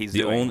and what he's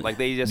doing.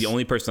 The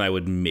only person I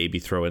would maybe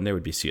throw in there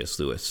would be C.S.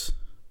 Lewis.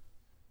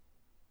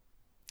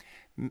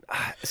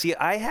 See,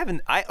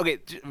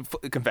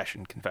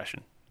 confession.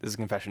 This is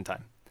confession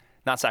time,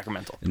 not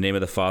sacramental. In the name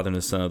of the Father and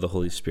the Son and of the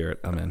Holy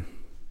Spirit. Amen.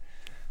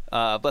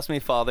 Bless me,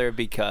 Father,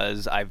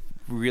 because I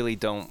really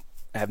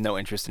have no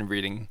interest in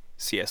reading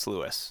C.S.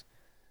 Lewis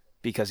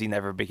because he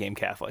never became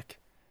Catholic.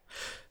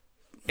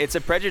 It's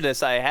a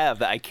prejudice I have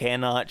that I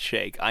cannot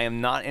shake. I am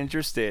not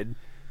interested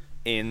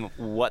in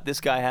what this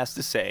guy has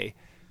to say.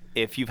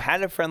 If you've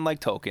had a friend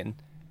like Tolkien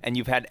and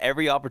you've had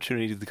every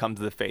opportunity to come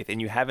to the faith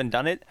and you haven't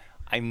done it,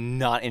 I'm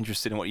not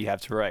interested in what you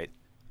have to write.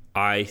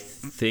 I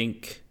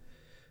think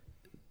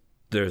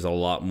there's a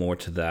lot more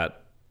to that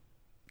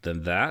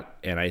than that,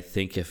 and I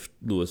think if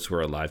Lewis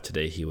were alive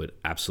today, he would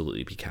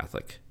absolutely be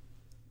Catholic.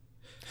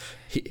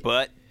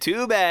 But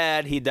too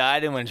bad he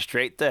died and went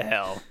straight to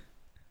hell.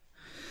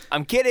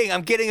 I'm kidding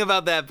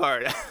about that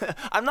part.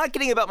 I'm not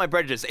kidding about my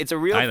prejudice. It's a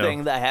real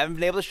thing that I haven't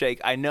been able to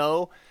shake. I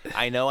know.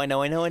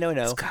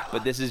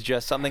 But this is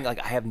just something like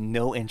I have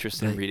no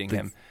interest in reading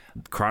him.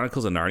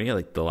 Chronicles of Narnia,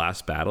 like The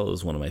Last Battle,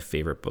 is one of my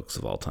favorite books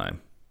of all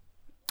time.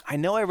 I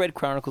know I read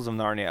Chronicles of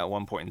Narnia at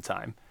one point in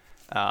time.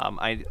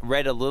 I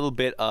read a little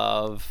bit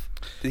of...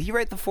 Did he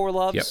write The Four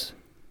Loves? Yep.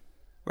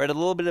 Read a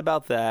little bit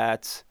about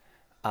that.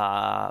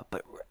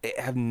 But I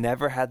have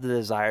never had the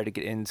desire to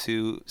get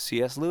into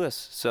C.S.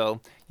 Lewis. So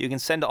you can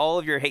send all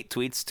of your hate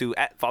tweets to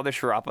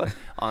 @FatherSharapa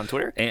on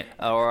Twitter.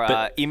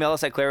 Or email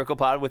us at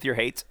clericalpod with your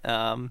hate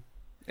at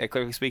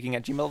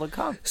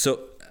clericalspeaking@gmail.com. So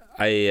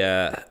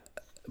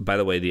by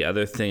the way, the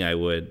other thing I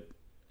would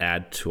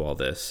add to all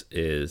this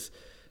is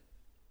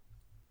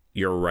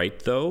you're right,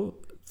 though,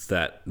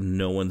 that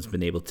no one's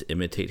been able to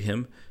imitate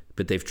him,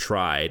 but they've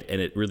tried,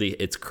 and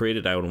it's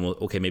created,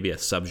 maybe a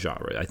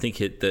subgenre. I think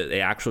the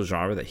actual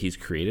genre that he's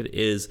created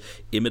is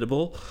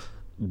imitable,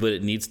 but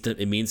it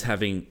means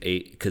having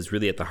because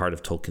really at the heart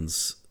of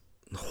Tolkien's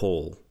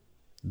whole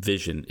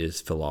vision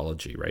is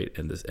philology, right?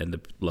 And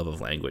the love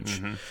of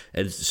language.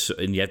 Mm-hmm.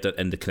 And you have to,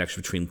 and the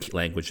connection between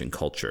language and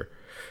culture.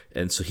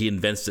 And so he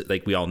invents it,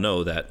 like we all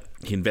know that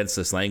he invents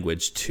this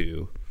language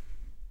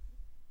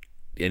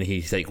and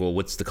he's like, well,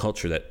 what's the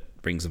culture that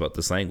brings about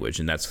this language?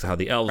 And that's how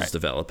the elves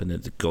develop, and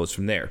it goes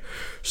from there.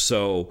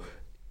 So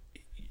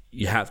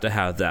you have to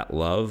have that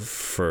love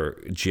for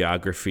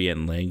geography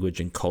and language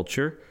and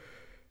culture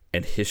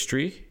and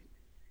history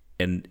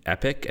and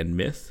epic and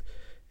myth,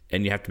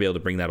 and you have to be able to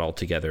bring that all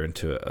together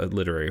into a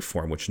literary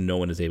form, which no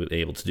one is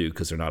able to do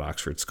because they're not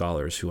Oxford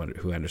scholars who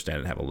understand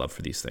and have a love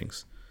for these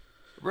things.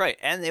 Right,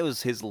 and it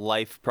was his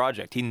life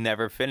project. He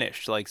never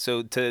finished. Like,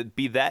 so to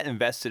be that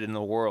invested in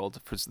the world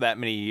for that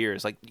many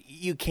years, like,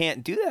 you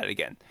can't do that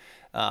again.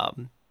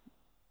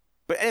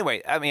 But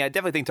anyway, I mean, I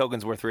definitely think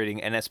Tolkien's worth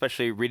reading, and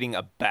especially reading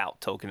about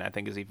Tolkien, I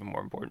think, is even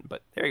more important.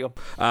 But there you go.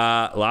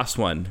 Last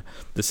one.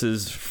 This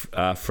is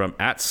from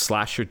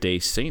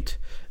 @SlasherDaySaint,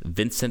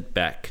 Vincent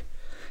Beck,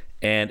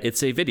 and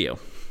it's a video.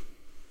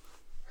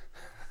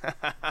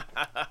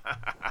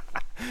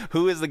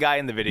 Who is the guy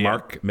in the video?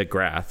 Mark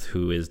McGrath,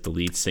 who is the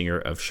lead singer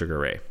of Sugar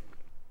Ray.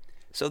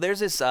 So there's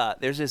this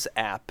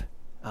app.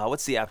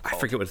 What's the app called? I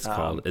forget what it's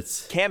called.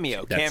 It's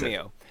Cameo. that's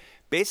Cameo.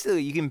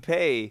 Basically, you can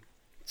pay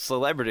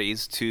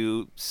celebrities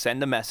to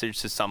send a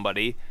message to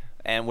somebody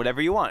and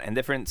whatever you want. And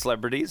different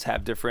celebrities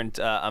have different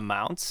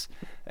amounts.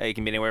 It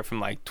can be anywhere from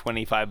like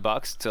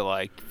 $25 to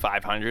like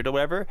 $500 or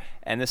whatever.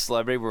 And this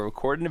celebrity will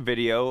record a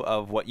video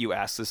of what you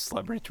ask this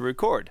celebrity to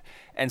record.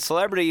 And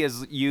celebrity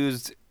is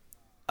used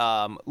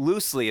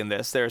loosely in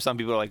this. There are some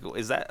people who are like,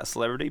 is that a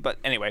celebrity? But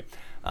anyway,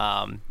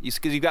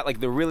 because you've got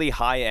like the really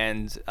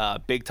high-end,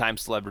 big-time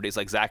celebrities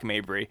like Zach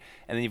Mabry,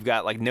 and then you've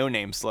got like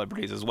no-name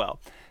celebrities as well.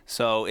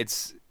 So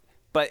it's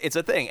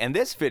a thing. And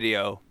this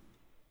video,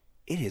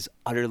 it is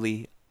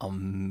utterly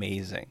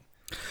amazing.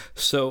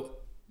 So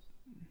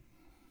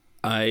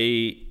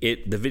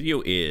the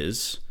video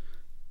is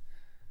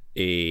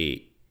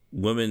a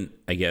woman,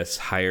 I guess,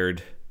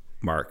 hired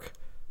Mark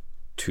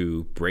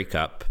to break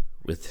up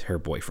with her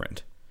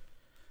boyfriend.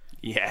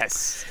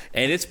 Yes.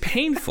 And it's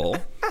painful.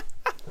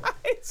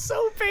 It's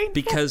so painful.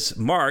 Because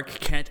Mark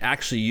can't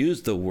actually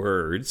use the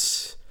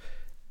words.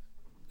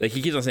 Like,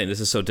 he keeps on saying, this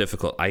is so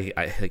difficult.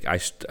 I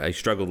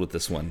struggled with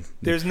this one.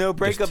 There's no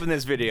breakup in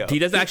this video. He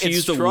doesn't actually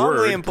use the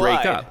word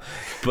break up.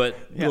 But,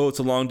 well, it's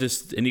a long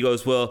distance. And he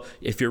goes, well,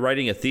 if you're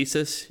writing a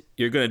thesis,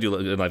 you're going to do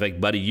it in life. Like,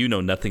 buddy, you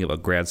know nothing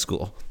about grad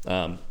school.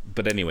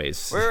 But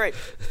anyways. Right.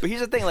 But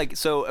here's the thing. Like,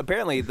 so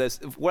apparently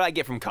what I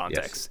get from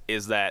context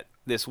is that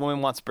this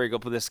woman wants to break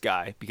up with this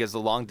guy because the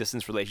long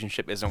distance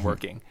relationship isn't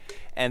working.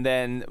 And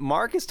then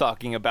Mark is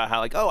talking about how,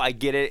 like, oh, I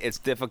get it. It's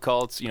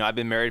difficult. You know, I've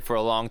been married for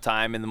a long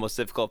time, and the most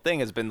difficult thing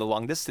has been the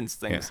long distance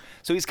things. Yeah.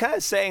 So he's kind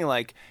of saying,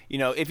 like, you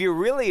know, if you're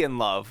really in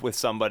love with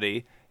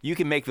somebody, you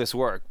can make this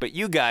work. But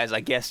you guys, I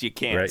guess you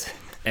can't. Right.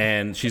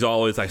 And she's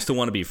always, I still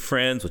want to be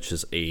friends, which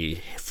is a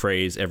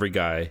phrase every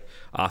guy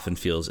often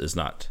feels is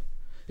not.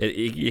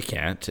 You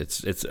can't.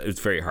 It's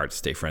very hard to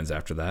stay friends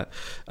after that.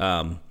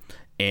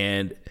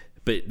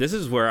 But this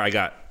is where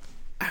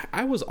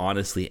I was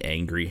honestly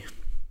angry.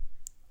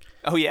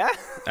 Oh, yeah?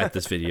 At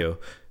this video.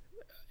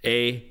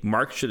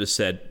 Mark should have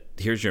said,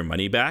 here's your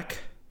money back.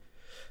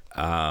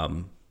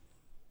 I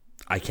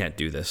can't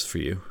do this for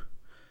you.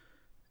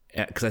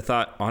 Because I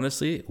thought,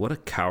 honestly, what a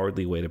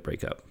cowardly way to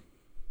break up.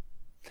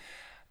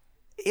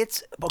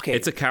 It's okay.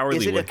 It's a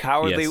cowardly way.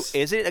 Yes.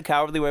 Is it a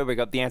cowardly way to break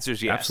up? The answer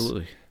is yes.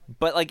 Absolutely.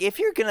 But like, if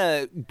you're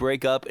gonna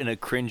break up in a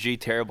cringy,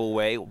 terrible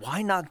way,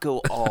 why not go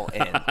all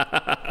in?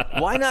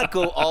 Why not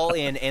go all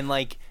in and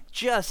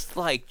just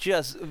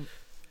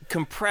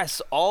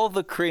compress all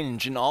the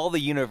cringe and all the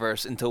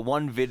universe into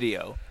one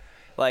video?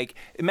 Like,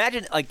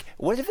 imagine, like,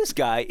 what if this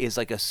guy is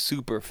like a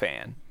super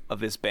fan of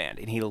this band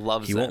and he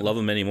loves them? He won't love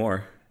them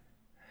anymore.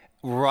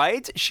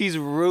 Right? She's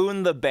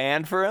ruined the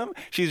band for him.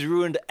 She's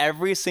ruined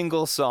every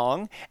single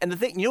song. And the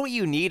thing, you know what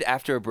you need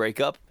after a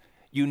breakup?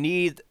 You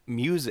need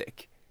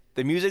music.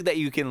 The music that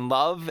you can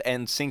love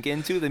and sink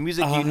into. The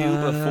music you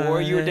knew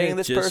before you were dating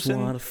this person. I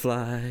just want to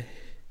fly.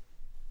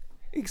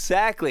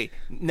 Exactly.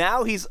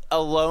 Now he's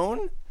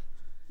alone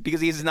because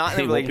he's not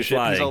in a relationship.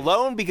 He's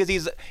alone because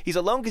he's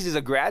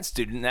a grad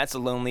student, and that's a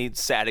lonely,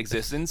 sad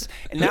existence.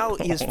 And now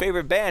his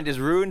favorite band is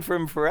ruined for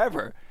him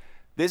forever.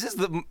 This is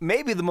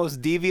maybe the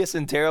most devious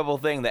and terrible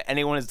thing that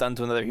anyone has done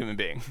to another human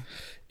being.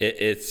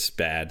 It's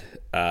bad.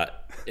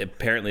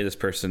 Apparently, this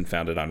person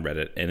found it on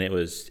Reddit, and it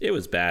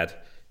was bad.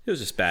 It was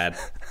just bad.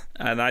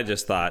 And I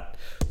just thought,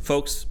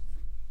 folks,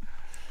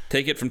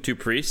 take it from two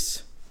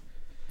priests.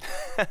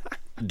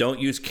 Don't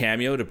use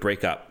Cameo to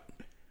break up.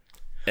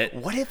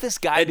 What if this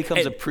guy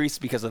becomes a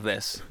priest because of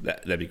this?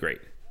 That'd be great.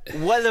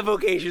 What a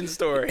vocation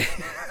story.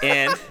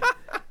 And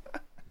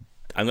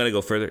I'm going to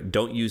go further.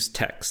 Don't use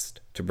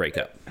text to break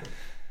up.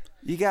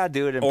 You got to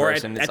do it in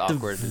person. It's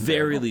awkward. At the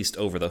very least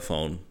over the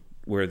phone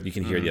where you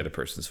can hear the other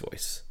person's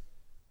voice.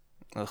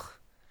 Ugh.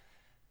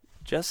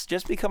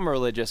 Just become a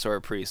religious or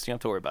a priest. You don't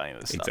have to worry about any of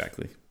this stuff.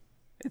 Exactly.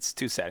 It's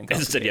too sad and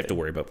complicated. Instead, you have to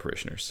worry about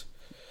parishioners.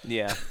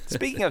 Yeah.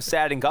 Speaking of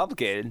sad and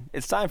complicated,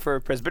 it's time for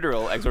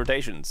presbyteral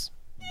exhortations.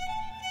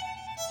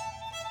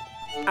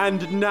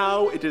 And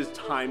now it is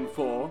time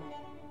for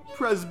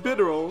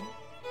presbyteral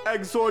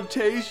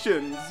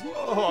exhortations.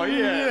 Oh,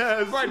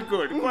 yes. Quite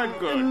good, quite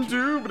good.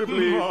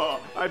 Indubitably.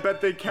 I bet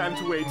they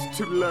can't wait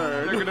to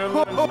learn. They're gonna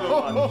learn so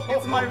much.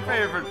 It's my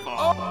favorite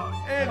part.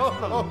 It's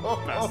the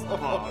best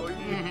part.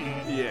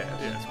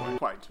 Yes,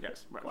 quite.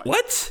 Yes, right.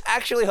 What?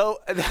 Actually,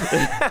 What?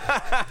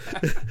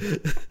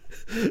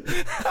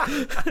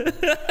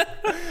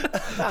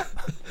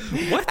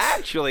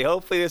 Actually,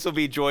 hopefully this will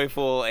be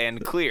joyful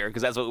and clear,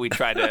 because that's what we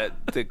try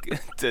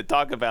to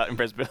talk about in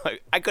Presbyterian.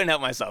 I couldn't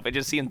help myself. It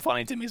just seemed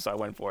funny to me, so I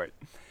went for it.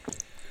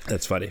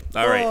 That's funny.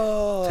 All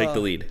right, take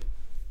the lead.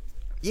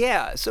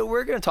 Yeah, so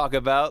we're going to talk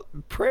about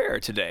prayer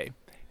today.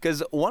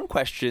 Because one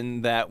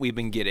question that we've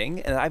been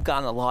getting, and I've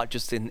gotten a lot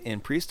just in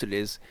priesthood,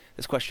 is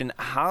this question: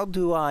 how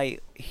do I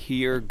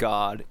hear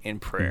God in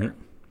prayer? Mm-hmm.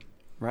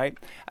 Right?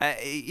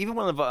 Even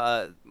one of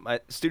my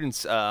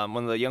students, one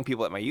of the young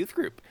people at my youth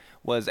group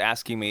was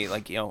asking me,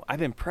 like, I've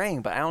been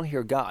praying, but I don't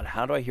hear God.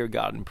 How do I hear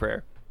God in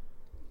prayer?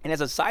 And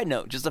as a side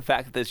note, just the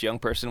fact that this young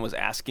person was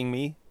asking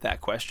me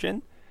that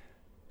question,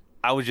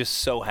 I was just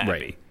so happy.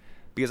 Right.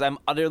 Because I'm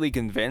utterly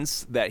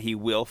convinced that he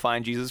will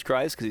find Jesus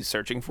Christ because he's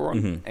searching for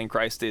him, and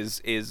Christ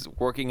is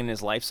working in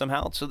his life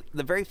somehow. So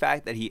the very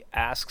fact that he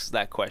asks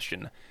that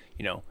question,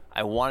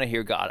 I want to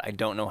hear God, I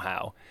don't know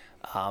how,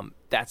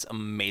 that's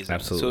amazing.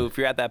 Absolutely. So if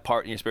you're at that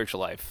part in your spiritual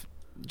life,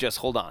 just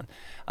hold on.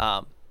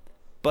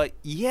 But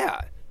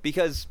yeah,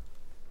 because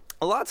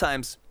a lot of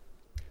times,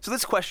 so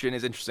this question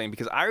is interesting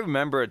because I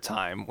remember a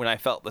time when I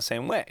felt the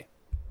same way.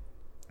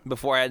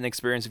 Before I had an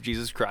experience of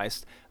Jesus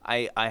Christ,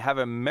 I have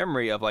a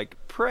memory of like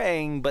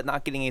praying but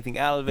not getting anything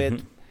out of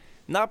it.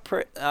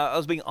 I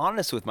was being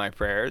honest with my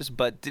prayers,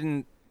 but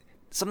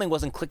something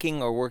wasn't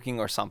clicking or working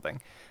or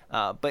something.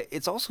 But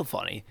it's also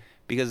funny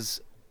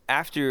because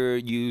after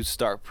you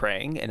start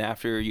praying and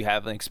after you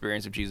have an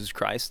experience of Jesus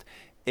Christ,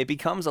 it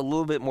becomes a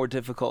little bit more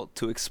difficult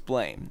to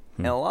explain.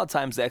 And a lot of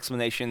times the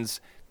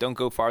explanations don't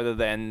go farther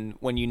than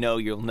when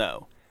you'll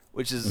know,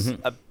 which is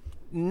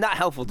not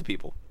helpful to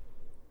people.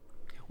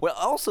 What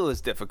also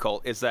is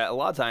difficult is that a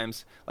lot of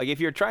times, like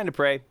if you're trying to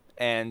pray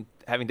and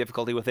having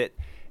difficulty with it,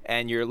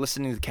 and you're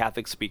listening to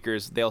Catholic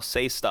speakers, they'll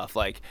say stuff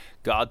like,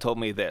 God told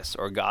me this,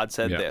 or God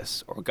said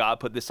this, or God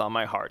put this on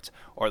my heart,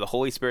 or the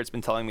Holy Spirit's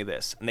been telling me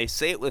this. And they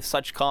say it with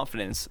such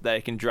confidence that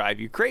it can drive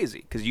you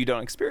crazy because you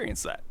don't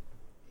experience that.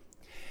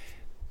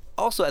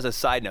 Also, as a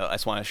side note, I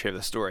just want to share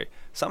this story.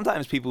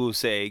 Sometimes people who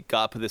say,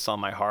 God put this on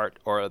my heart,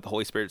 or the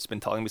Holy Spirit's been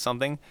telling me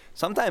something,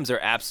 sometimes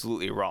they're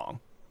absolutely wrong.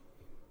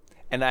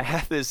 And I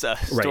have this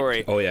story.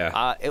 Right. Oh,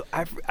 yeah.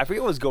 I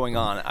forget what was going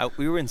on.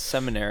 We were in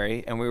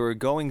seminary, and we were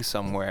going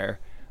somewhere.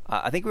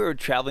 I think we were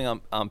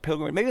traveling on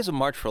pilgrimage. Maybe it was a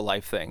March for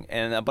Life thing,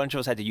 and a bunch of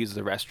us had to use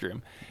the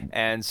restroom.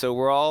 And so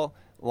we're all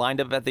lined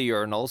up at the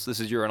urinals. This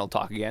is urinal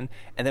talk again.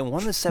 And then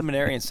one of the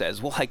seminarians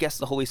says, well, I guess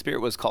the Holy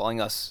Spirit was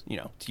calling us,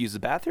 to use the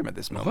bathroom at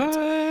this moment.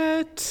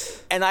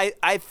 What? And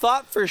I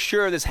thought for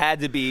sure this had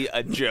to be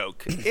a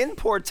joke in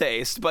poor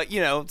taste. But,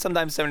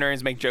 sometimes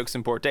seminarians make jokes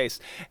in poor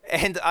taste.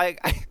 And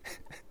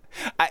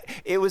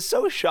it was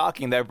so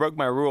shocking that I broke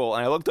my rule,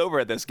 and I looked over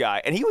at this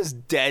guy, and he was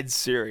dead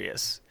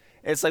serious.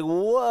 It's like,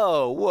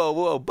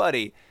 whoa,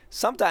 buddy.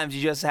 Sometimes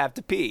you just have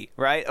to pee,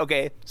 right?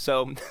 Okay,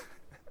 so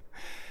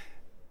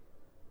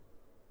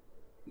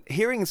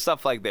hearing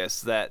stuff like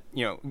this, that,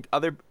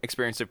 other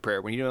experience of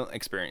prayer, when you don't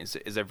experience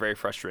it, is a very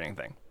frustrating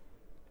thing.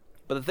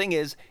 But the thing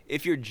is,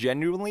 if you're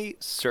genuinely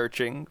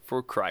searching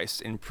for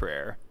Christ in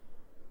prayer,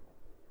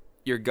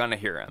 you're going to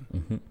hear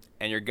him,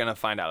 and you're going to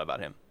find out about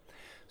him.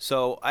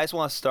 So I just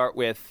want to start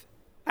with,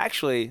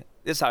 actually,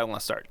 this is how I want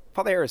to start.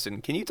 Father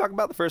Harrison, can you talk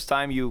about the first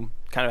time you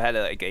kind of had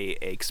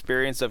a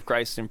experience of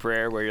Christ in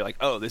prayer where you're like,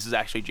 oh, this is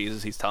actually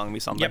Jesus, he's telling me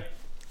something? Yep.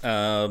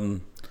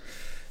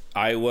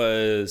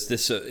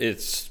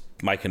 It's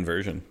my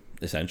conversion,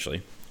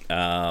 essentially.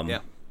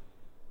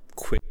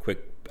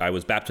 Quick. I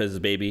was baptized as a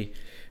baby,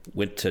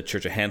 went to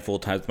church a handful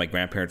of times with my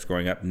grandparents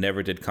growing up,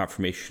 never did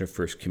confirmation or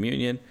first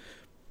communion,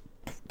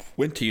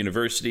 went to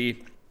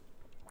university,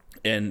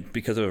 and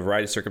because of a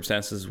variety of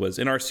circumstances was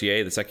in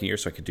RCA the second year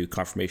so I could do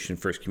confirmation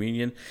and first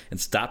communion, and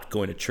stopped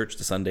going to church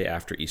the Sunday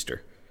after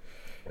Easter.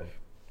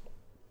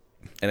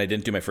 And I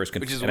didn't do my first I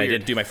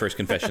didn't do my first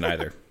confession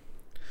either.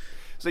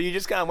 So you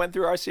just kind of went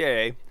through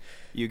RCA,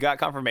 you got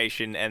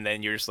confirmation, and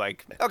then you're just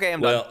like, okay,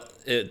 I'm done. Well,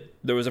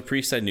 there was a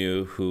priest I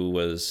knew who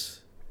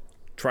was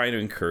trying to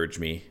encourage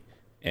me,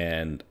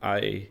 and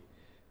I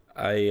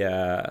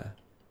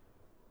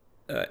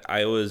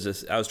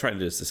was trying to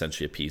just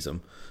essentially appease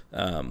him.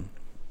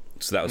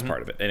 So that was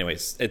part of it.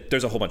 Anyways,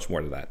 there's a whole bunch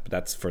more to that, but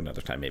that's for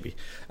another time maybe.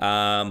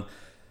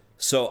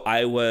 So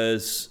it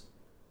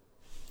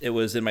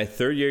was in my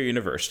third year of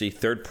university,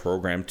 third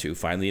program too,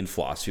 finally in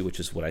philosophy, which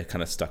is what I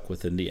kind of stuck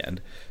with in the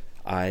end.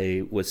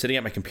 I was sitting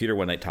at my computer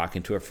one night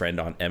talking to a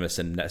friend on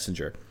MSN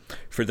Messenger.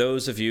 For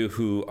those of you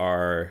who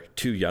are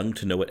too young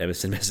to know what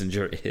MSN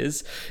Messenger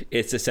is,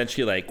 it's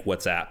essentially like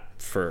WhatsApp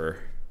for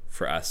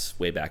us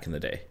way back in the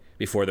day,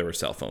 before there were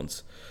cell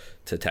phones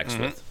to text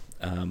with.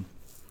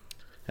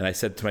 And I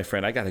said to my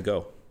friend, I got to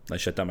go. I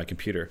shut down my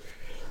computer.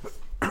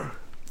 And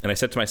I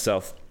said to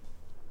myself,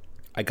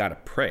 I got to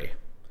pray.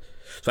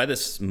 So I had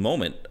this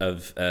moment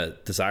of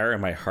desire in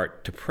my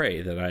heart to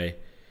pray that I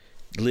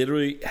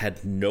literally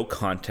had no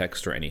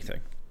context or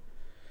anything.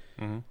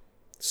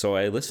 So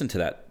I listened to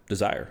that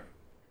desire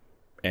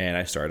and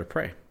I started to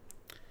pray.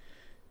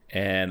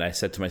 And I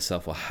said to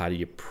myself, well, how do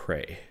you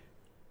pray?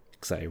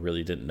 Because I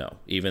really didn't know.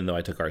 Even though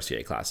I took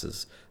RCA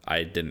classes,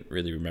 I didn't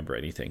really remember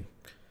anything.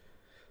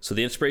 So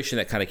the inspiration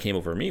that kind of came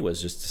over me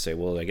was just to say,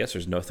 well, I guess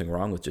there's nothing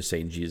wrong with just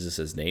saying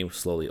Jesus' name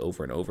slowly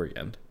over and over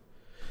again.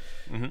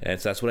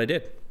 And so that's what I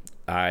did.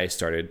 I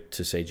started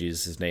to say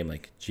Jesus' name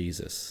like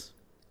Jesus,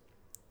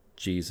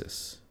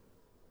 Jesus,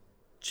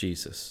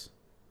 Jesus.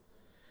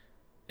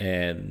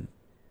 And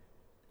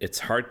it's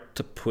hard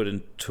to put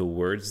into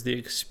words the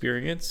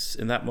experience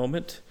in that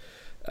moment.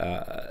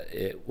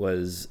 It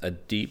was a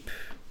deep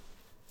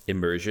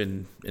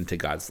immersion into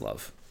God's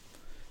love.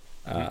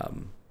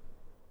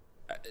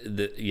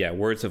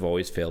 Words have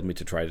always failed me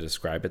to try to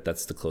describe it.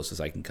 That's the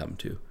closest I can come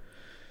to.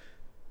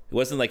 It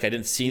wasn't like I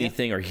didn't see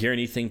anything or hear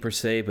anything per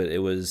se, but it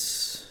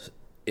was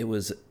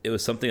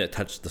something that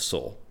touched the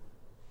soul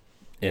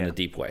in a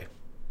deep way.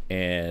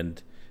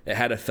 And it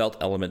had a felt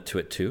element to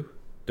it too.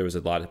 There was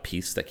a lot of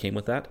peace that came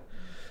with that.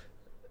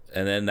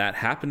 And then that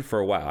happened for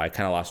a while. I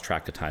kind of lost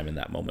track of time in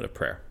that moment of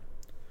prayer.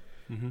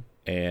 Mm-hmm.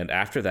 And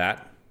after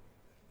that,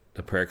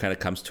 the prayer kind of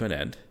comes to an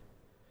end.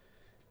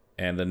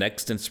 And the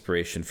next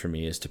inspiration for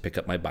me is to pick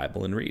up my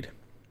Bible and read.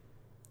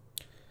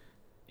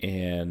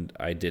 And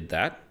I did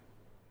that.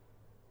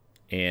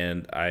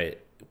 And I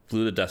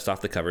blew the dust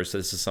off the cover. So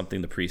this is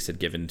something the priest had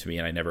given to me,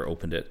 and I never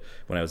opened it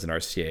when I was in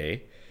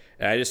RCA.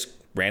 And I just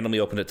randomly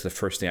opened it to the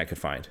first thing I could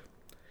find.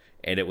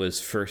 And it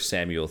was 1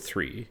 Samuel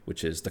 3,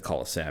 which is the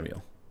call of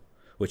Samuel,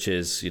 which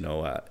is,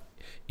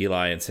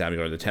 Eli and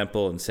Samuel are in the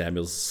temple, and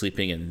Samuel's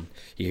sleeping, and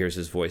he hears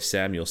his voice,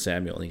 Samuel,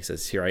 Samuel, and he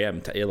says, "Here I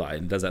am," to Eli,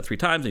 and does that 3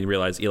 times, and you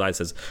realize Eli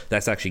says,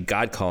 "That's actually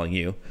God calling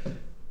you.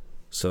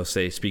 So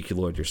say, 'Speak, you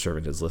Lord, your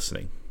servant is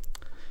listening.'"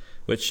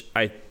 Which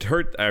I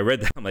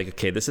read that, I'm like,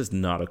 okay, this is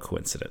not a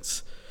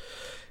coincidence.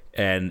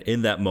 And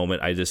in that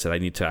moment, I just said, I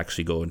need to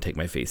actually go and take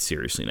my faith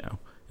seriously now.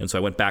 And so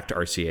I went back to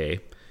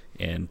RCA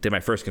and did my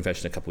first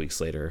confession a couple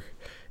weeks later.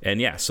 And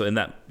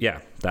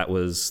that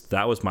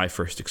was my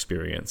first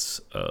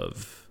experience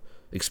of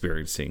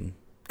experiencing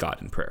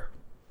God in prayer.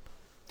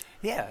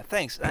 Yeah,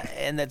 thanks.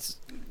 And that's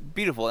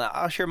beautiful.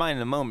 I'll share mine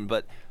in a moment,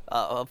 but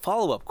a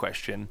follow-up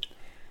question.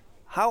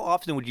 How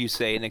often would you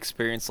say an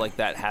experience like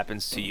that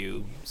happens to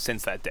you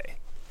since that day?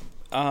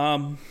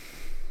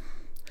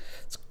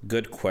 It's a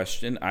good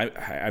question.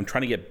 I'm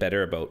trying to get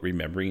better about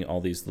remembering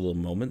all these little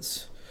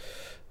moments.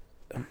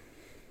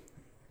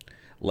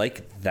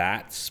 Like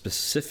that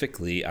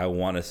specifically, I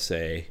want to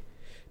say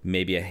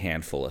maybe a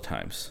handful of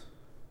times.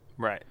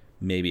 Right.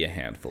 Maybe a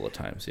handful of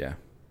times, yeah.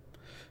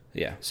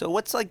 Yeah. So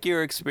what's like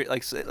your experience?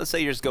 Like, let's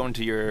say you're just going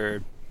to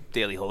your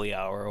daily holy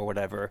hour or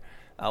whatever.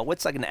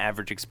 What's like an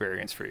average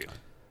experience for you?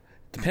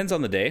 Depends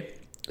on the day.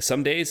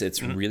 Some days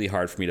it's really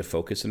hard for me to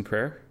focus in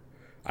prayer.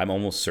 I'm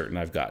almost certain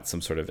I've got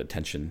some sort of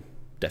attention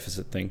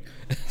deficit thing.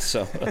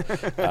 So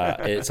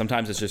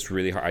sometimes it's just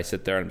really hard. I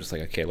sit there and I'm just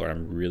like, okay, Lord,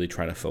 I'm really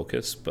trying to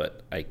focus,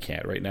 but I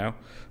can't right now.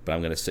 But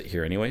I'm going to sit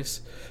here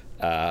anyways.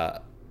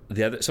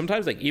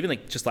 Sometimes even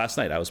just last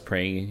night, I was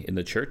praying in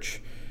the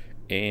church,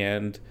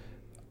 and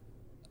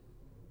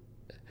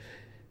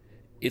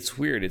it's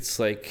weird. It's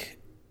like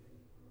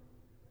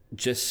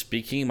just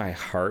speaking my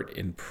heart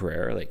in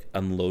prayer, like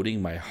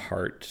unloading my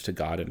heart to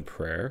God in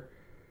prayer.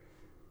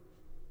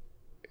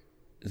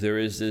 There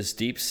is this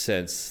deep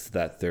sense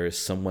that there is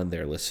someone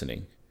there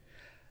listening.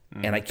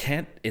 And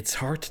it's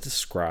hard to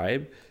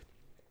describe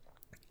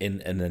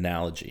in an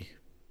analogy.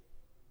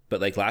 But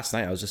like last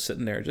night, I was just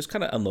sitting there, just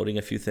kind of unloading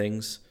a few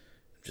things.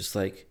 Just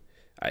like,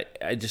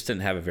 I just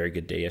didn't have a very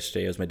good day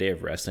yesterday. It was my day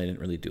of rest, and I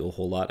didn't really do a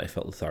whole lot. I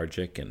felt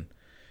lethargic, and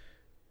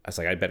I was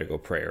like, I better go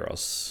pray or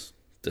else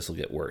this will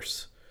get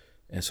worse.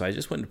 And so I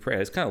just went to pray. I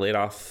just kind of laid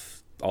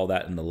off all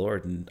that in the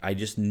Lord, and I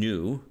just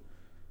knew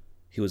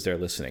he was there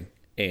listening.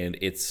 And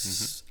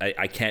it's,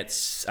 I can't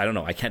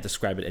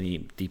describe it any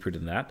deeper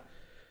than that.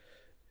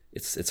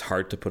 It's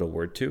hard to put a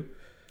word to,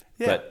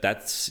 but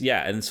that's,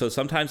 And so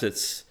sometimes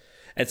it's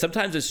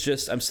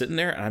just, I'm sitting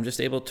there and I'm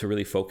just able to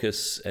really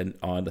focus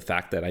on the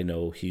fact that I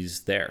know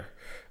he's there.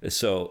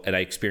 So, and I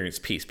experience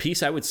peace.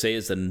 Peace, I would say,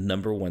 is the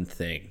number one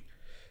thing.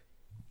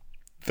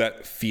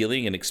 That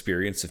feeling and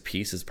experience of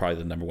peace is probably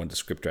the number one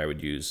descriptor I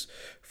would use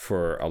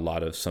for a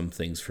lot of some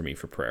things for me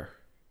for prayer.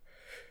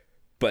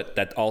 But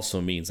that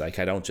also means like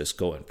I don't just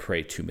go and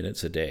pray 2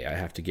 minutes a day. I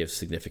have to give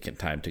significant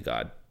time to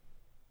God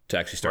to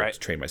actually start to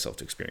train myself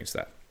to experience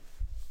that.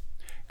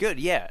 Good,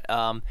 yeah.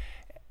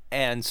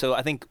 And so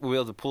I think we'll be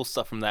able to pull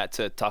stuff from that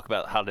to talk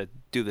about how to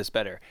do this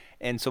better.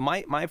 And so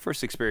my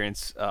first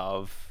experience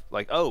of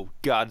like, oh,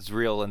 God's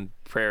real and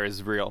prayer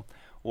is real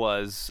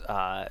was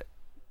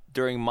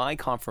during my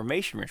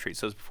confirmation retreat.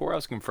 So it was before I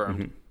was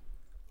confirmed.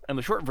 And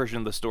the short version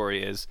of the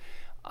story is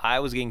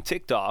I was getting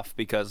ticked off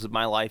because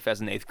my life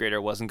as an 8th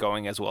grader wasn't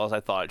going as well as I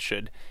thought it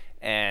should.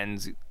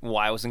 And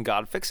why wasn't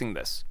God fixing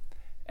this?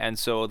 And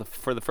so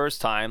for the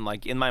first time,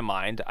 like in my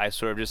mind, I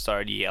sort of just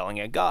started yelling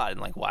at God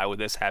and like, why would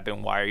this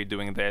happen? Why are you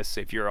doing this?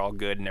 If you're all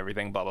good and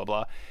everything, blah, blah,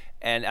 blah.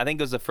 And I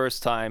think it was the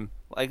first time,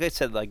 like I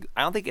said, like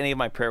I don't think any of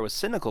my prayer was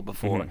cynical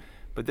before,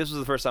 but this was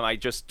the first time I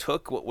just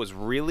took what was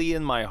really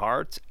in my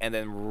heart and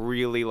then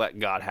really let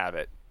God have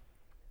it.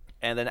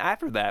 And then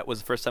after that was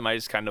the first time I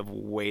just kind of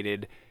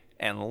waited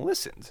and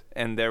listened.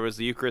 And there was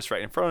the Eucharist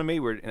right in front of me.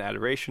 We're in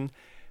adoration.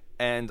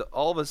 And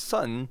all of a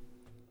sudden,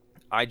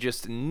 I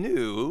just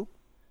knew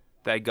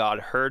that God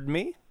heard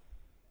me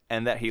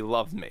and that he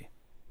loved me.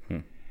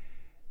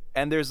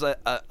 And there's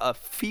a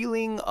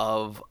feeling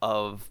of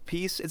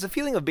peace. It's a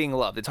feeling of being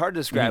loved. It's hard to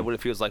describe what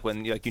it feels like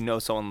when you know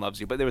someone loves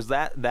you. But there was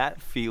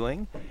that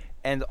feeling.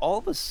 And all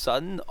of a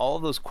sudden, all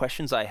of those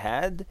questions I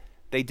had,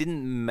 they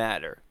didn't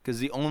matter. Because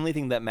the only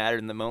thing that mattered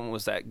in the moment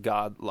was that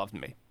God loved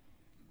me.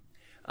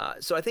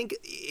 So I think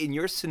in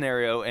your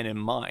scenario and in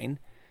mine,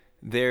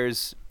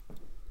 there's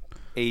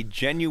a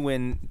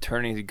genuine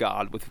turning to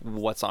God with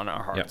what's on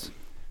our hearts. Yep.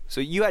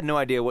 So you had no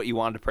idea what you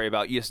wanted to pray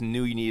about. You just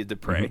knew you needed to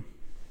pray. Mm-hmm.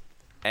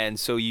 And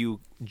so you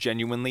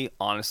genuinely,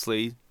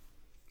 honestly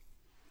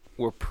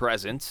were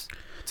present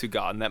to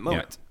God in that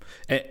moment.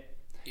 Yeah. And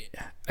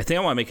I think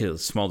I want to make a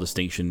small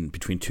distinction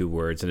between two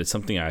words, and it's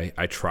something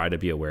I try to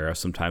be aware of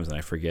sometimes and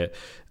I forget.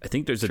 I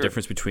think there's a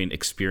difference between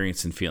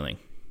experience and feeling.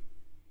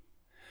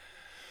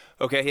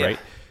 Okay, yeah. Right?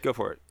 Go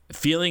for it.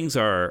 Feelings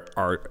are,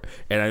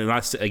 and I'm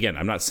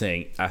not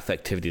saying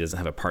affectivity doesn't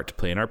have a part to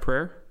play in our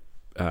prayer,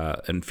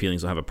 and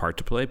feelings don't have a part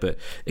to play, but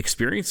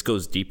experience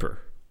goes deeper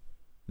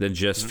than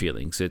just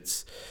feelings.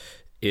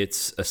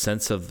 It's a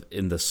sense of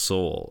in the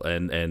soul,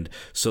 and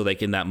so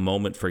like in that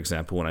moment, for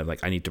example, when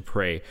I need to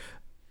pray,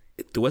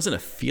 there wasn't a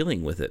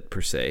feeling with it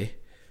per se,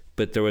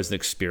 but there was an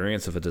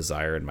experience of a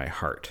desire in my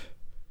heart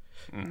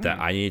that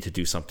I needed to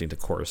do something to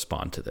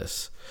correspond to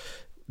this.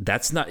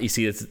 That's not, you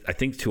see, I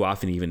think too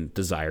often even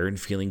desire and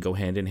feeling go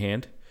hand in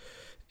hand,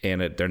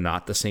 and they're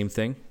not the same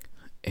thing.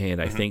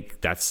 And I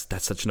think that's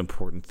such an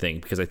important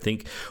thing, because I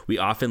think we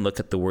often look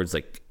at the words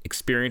like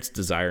experience,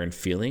 desire, and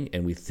feeling,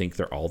 and we think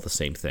they're all the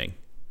same thing,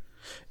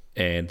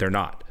 and they're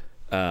not.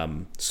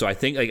 So I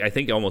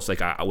think almost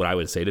like what I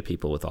would say to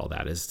people with all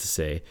that is to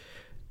say,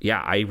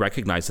 yeah, I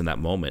recognize in that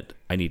moment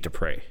I need to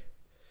pray,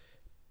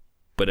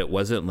 but it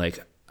wasn't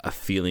like a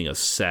feeling of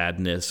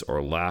sadness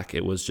or lack.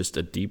 It was just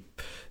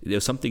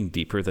there's something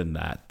deeper than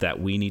that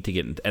we need to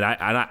get in. And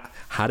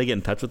how to get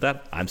in touch with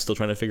that, I'm still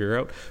trying to figure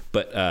out.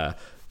 But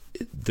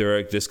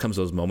there just comes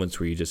those moments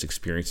where you just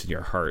experience in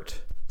your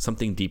heart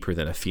something deeper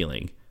than a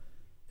feeling,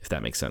 if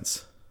that makes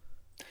sense.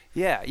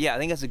 Yeah, I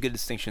think that's a good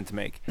distinction to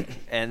make.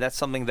 And that's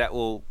something that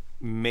will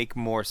make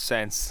more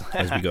sense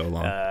As we go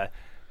along.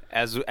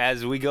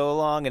 As we go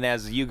along and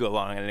as you go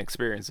along and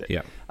experience it.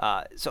 Yeah.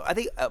 So I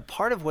think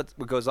part of what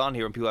goes on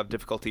here when people have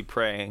difficulty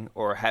praying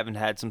or haven't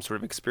had some sort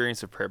of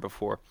experience of prayer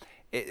before,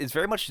 it's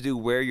very much to do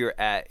where you're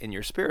at in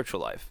your spiritual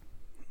life.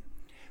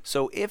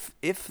 So if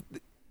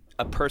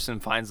a person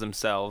finds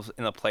themselves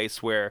in a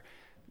place where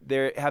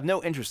they have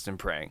no interest in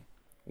praying,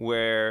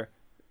 where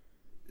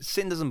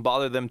sin doesn't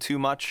bother them too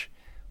much,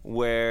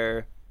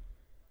 where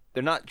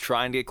they're not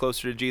trying to get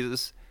closer to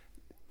Jesus,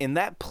 in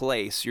that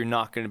place, you're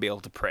not going to be able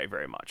to pray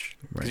very much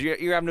because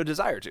you have no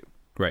desire to.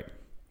 Right.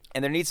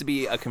 And there needs to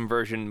be a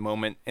conversion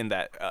moment in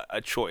that, a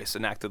choice,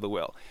 an act of the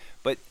will.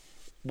 But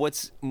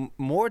what's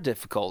more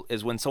difficult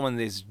is when someone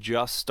is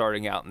just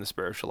starting out in the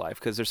spiritual life,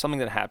 because there's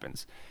something that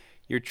happens.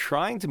 You're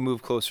trying to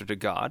move closer to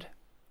God,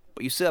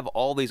 but you still have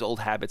all these old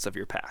habits of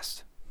your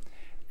past.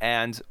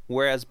 And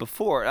whereas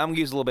before, I'm going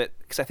to use a little bit,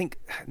 because I think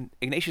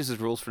Ignatius's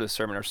rules for this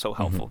sermon are so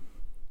helpful.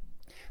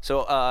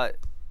 So,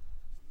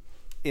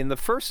 in the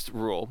first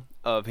rule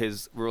of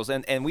his rules,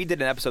 and we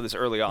did an episode of this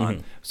early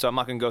on, so I'm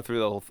not going to go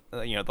through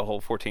the whole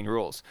 14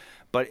 rules.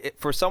 But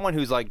for someone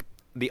who's like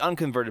the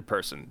unconverted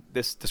person,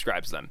 this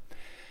describes them.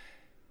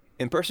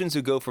 In persons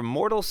who go from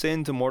mortal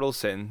sin to mortal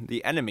sin,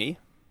 the enemy,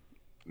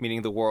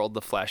 meaning the world,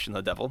 the flesh, and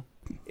the devil,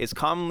 is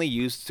commonly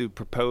used to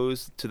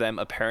propose to them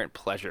apparent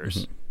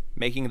pleasures,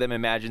 making them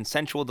imagine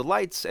sensual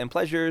delights and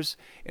pleasures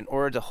in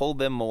order to hold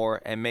them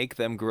more and make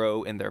them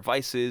grow in their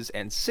vices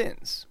and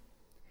sins.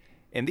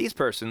 In these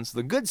persons,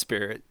 the good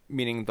spirit,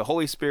 meaning the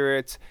Holy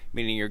Spirit,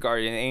 meaning your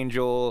guardian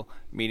angel,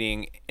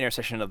 meaning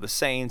intercession of the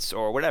saints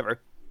or whatever,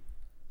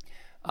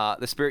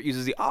 the spirit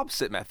uses the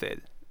opposite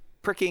method,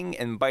 pricking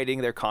and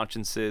biting their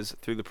consciences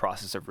through the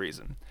process of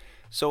reason.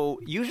 So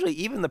usually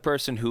even the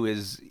person who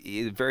is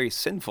very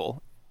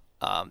sinful,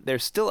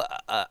 there's still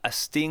a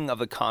sting of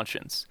the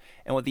conscience.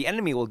 And what the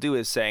enemy will do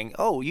is saying,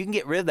 oh, you can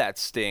get rid of that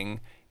sting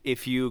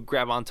if you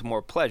grab onto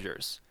more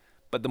pleasures.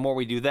 But the more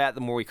we do that,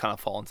 the more we kind of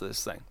fall into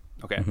this thing.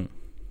 Okay?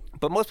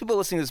 But most people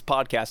listening to this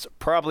podcast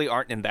probably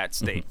aren't in that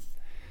state.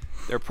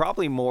 They're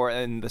probably more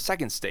in the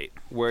second state,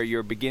 where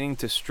you're beginning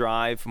to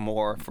strive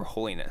more for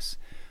holiness.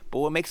 But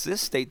what makes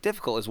this state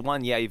difficult is,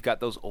 one, yeah, you've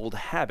got those old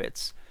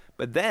habits,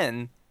 but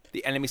then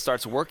the enemy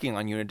starts working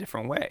on you in a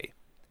different way.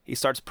 He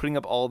starts putting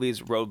up all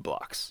these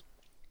roadblocks.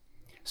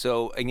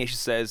 So Ignatius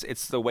says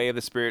it's the way of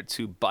the Spirit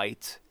to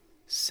bite,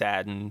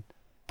 sadden,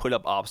 put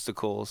up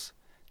obstacles,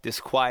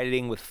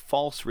 disquieting with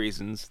false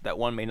reasons that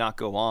one may not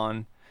go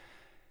on.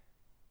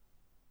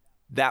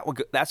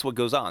 That's what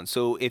goes on.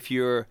 So if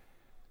you're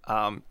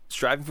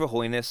striving for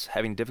holiness,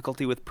 having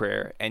difficulty with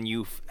prayer, and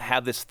you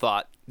have this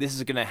thought, this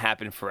is going to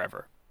happen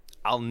forever.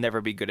 I'll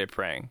never be good at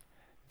praying.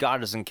 God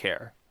doesn't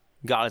care.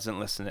 God isn't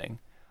listening.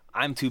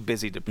 I'm too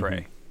busy to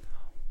pray.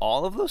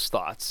 All of those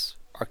thoughts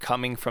are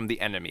coming from the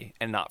enemy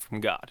and not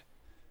from God.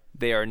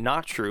 They are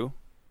not true.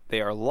 They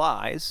are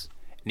lies.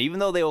 And even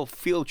though they will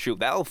feel true,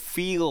 that will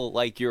feel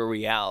like your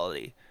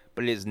reality,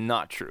 but it is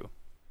not true.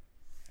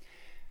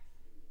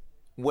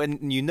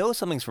 When you know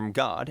something's from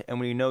God, and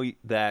when you know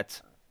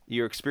that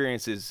your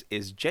experience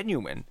is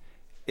genuine,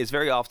 it's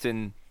very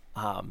often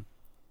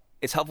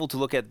it's helpful to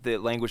look at the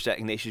language that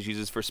Ignatius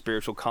uses for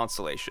spiritual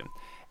consolation.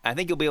 And I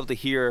think you'll be able to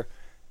hear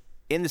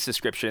in this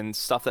description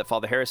stuff that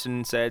Father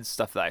Harrison said,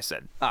 stuff that I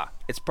said.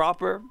 It's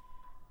proper.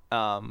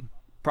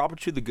 proper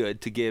to the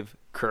good to give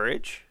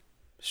courage,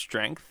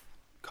 strength,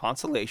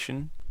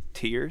 consolation,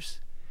 tears,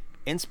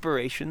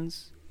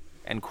 inspirations,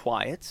 and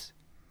quiet,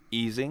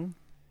 easing,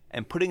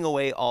 and putting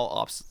away all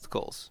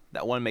obstacles,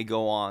 that one may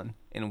go on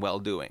in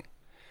well-doing.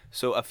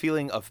 So a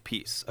feeling of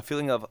peace, a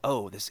feeling of,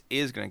 oh, this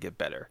is going to get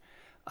better.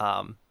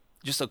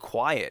 Just a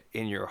quiet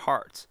in your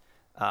heart.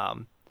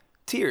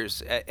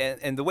 Tears,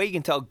 and the way you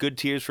can tell good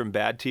tears from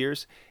bad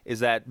tears is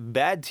that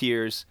bad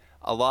tears,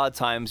 a lot of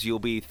times you'll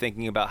be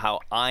thinking about how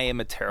I am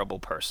a terrible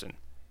person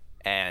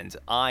and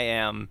I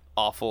am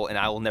awful and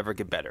I will never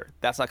get better.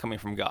 That's not coming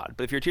from God.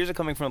 But if your tears are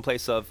coming from a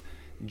place of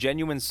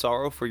genuine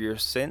sorrow for your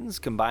sins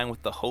combined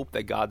with the hope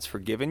that God's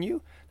forgiven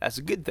you, that's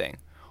a good thing.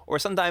 Or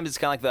sometimes it's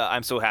kind of like the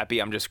I'm so happy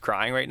I'm just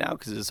crying right now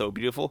because it's so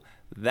beautiful.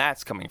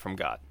 That's coming from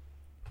God.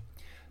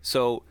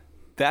 So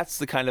that's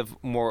the kind of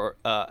more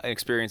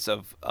experience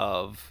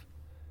of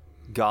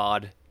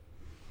God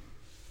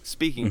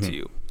speaking to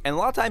you. And a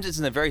lot of times it's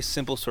in a very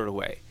simple sort of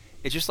way.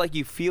 It's just like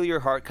you feel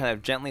your heart kind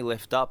of gently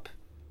lift up.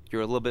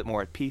 You're a little bit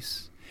more at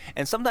peace.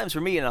 And sometimes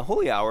for me in a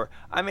holy hour,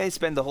 I may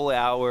spend the whole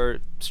hour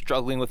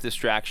struggling with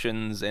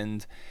distractions,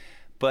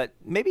 but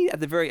maybe at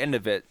the very end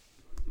of it,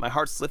 my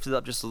heart's lifted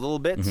up just a little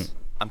bit.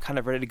 I'm kind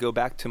of ready to go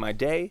back to my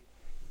day,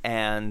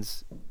 and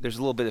there's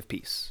a little bit of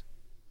peace.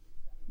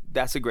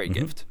 That's a great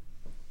gift.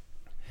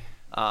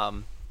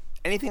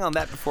 Anything on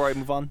that before I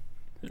move on?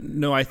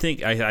 No, I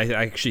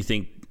actually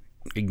think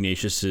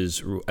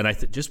Ignatius's,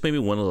 and just maybe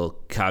one little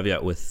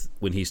caveat with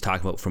when he's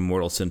talking about from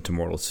mortal sin to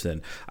mortal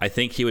sin, I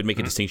think he would make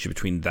a distinction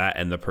between that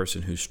and the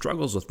person who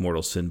struggles with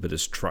mortal sin but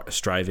is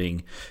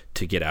striving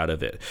to get out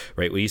of it,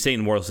 right? When you say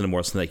mortal sin to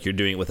mortal sin, like you're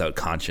doing it without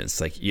conscience,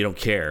 like you don't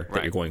care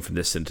that you're going from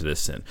this sin to this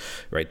sin,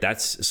 right?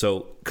 That's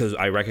so, because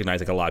I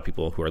recognize like a lot of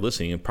people who are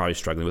listening and probably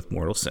struggling with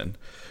mortal sin.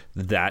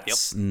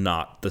 That's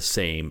not the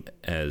same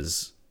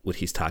as what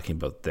he's talking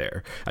about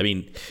there. I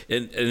mean,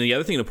 and the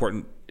other thing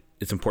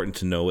it's important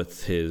to know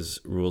with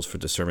his rules for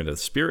discernment of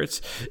the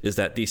spirits is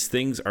that these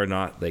things are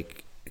not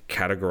like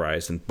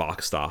categorized and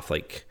boxed off.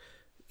 Like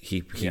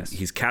he's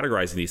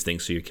categorizing these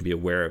things so you can be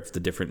aware of the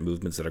different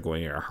movements that are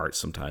going in our hearts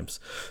sometimes.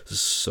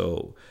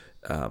 So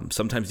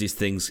sometimes these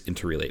things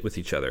interrelate with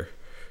each other.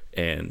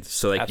 And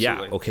so like,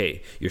 Absolutely.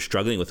 Okay, you're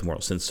struggling with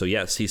mortal sins. So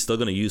yes, he's still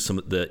going to use some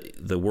of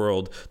the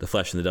world, the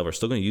flesh and the devil are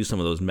still going to use some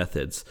of those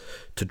methods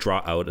to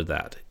draw out of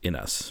that in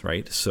us,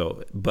 right?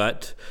 So,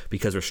 but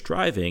because we're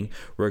striving,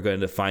 we're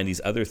going to find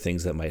these other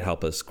things that might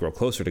help us grow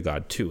closer to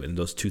God too. And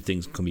those two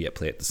things can be at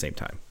play at the same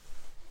time.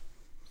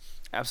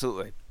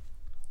 Absolutely.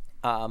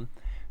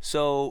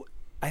 So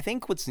I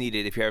think what's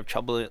needed if you have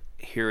trouble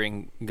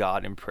hearing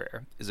God in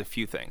prayer is a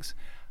few things.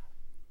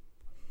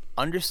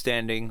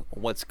 Understanding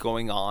what's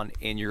going on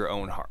in your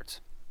own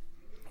heart.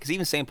 Because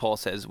even St. Paul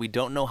says we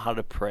don't know how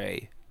to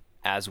pray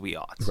as we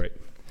ought. Right.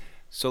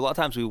 So a lot of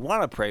times we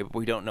want to pray, but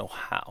we don't know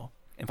how.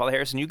 And Father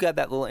Harrison, you got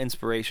that little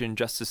inspiration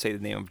just to say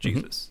the name of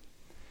Jesus.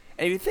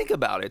 And if you think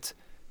about it,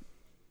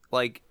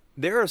 like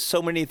there are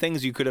so many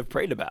things you could have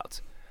prayed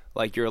about.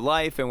 Like your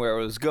life and where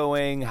it was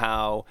going,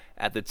 how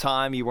at the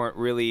time you weren't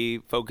really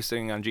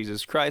focusing on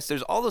Jesus Christ.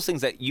 There's all those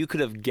things that you could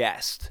have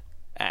guessed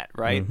at,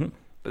 right?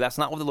 But that's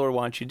not what the Lord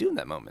wanted you to do in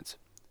that moment.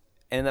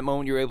 And in that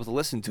moment, you were able to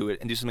listen to it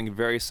and do something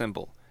very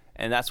simple.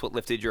 And that's what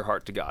lifted your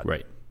heart to God.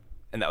 Right.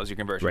 And that was your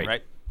conversion,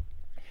 right?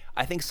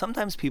 I think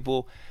sometimes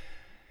people,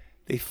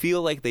 they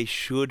feel like they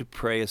should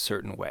pray a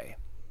certain way.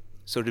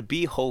 So to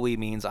be holy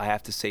means I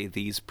have to say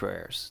these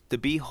prayers. To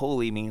be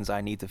holy means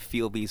I need to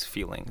feel these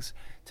feelings.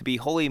 To be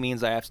holy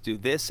means I have to do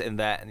this and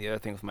that and the other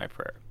thing with my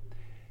prayer.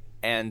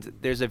 And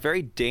there's a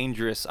very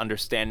dangerous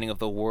understanding of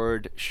the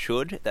word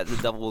should that the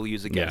devil will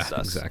use against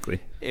us.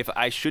 Exactly. If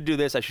I should do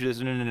this, I should do this.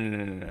 No.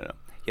 You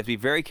have to be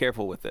very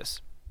careful with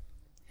this.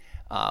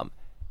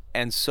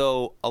 And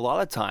so a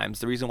lot of times,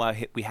 the reason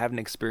why we haven't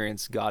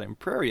experienced God in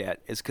prayer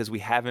yet is because we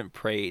haven't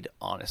prayed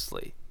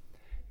honestly.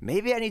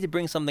 Maybe I need to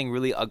bring something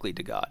really ugly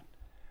to God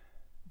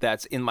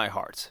that's in my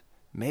heart.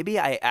 Maybe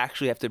I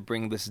actually have to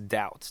bring this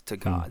doubt to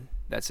God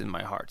that's in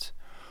my heart.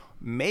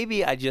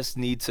 Maybe I just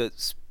need to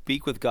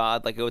speak with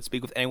God like I would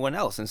speak with anyone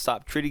else and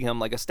stop treating him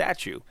like a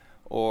statue.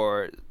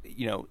 Or,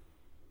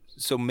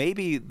 so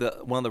maybe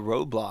one of the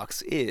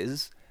roadblocks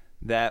is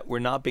that we're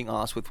not being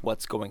honest with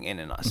what's going in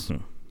us.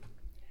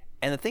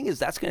 And the thing is,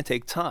 that's going to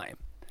take time.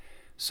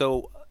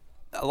 So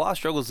a lot of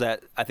struggles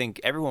that I think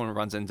everyone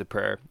runs into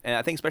prayer, and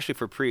I think especially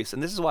for priests,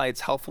 and this is why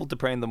it's helpful to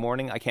pray in the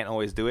morning. I can't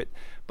always do it,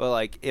 but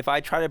like if I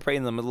try to pray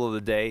in the middle of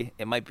the day,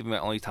 it might be my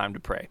only time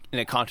to pray in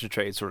a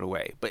concentrated sort of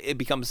way. But it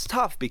becomes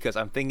tough because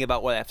I'm thinking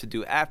about what I have to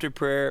do after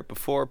prayer,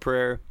 before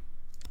prayer,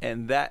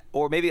 and that,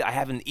 or maybe I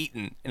haven't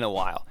eaten in a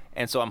while,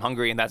 and so I'm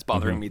hungry and that's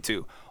bothering me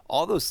too.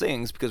 All those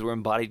things, because we're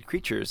embodied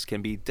creatures,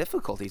 can be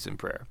difficulties in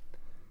prayer,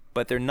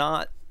 but they're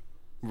not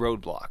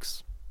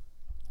roadblocks.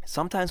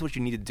 Sometimes what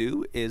you need to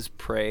do is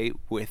pray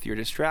with your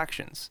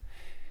distractions.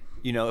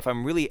 If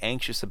I'm really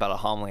anxious about a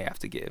homily I have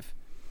to give,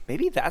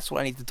 maybe that's what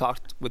I need to talk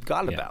with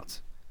God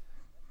about.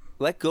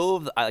 Let go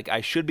of,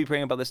 I should be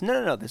praying about this.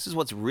 No. This is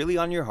what's really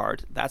on your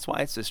heart. That's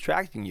why it's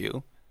distracting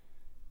you.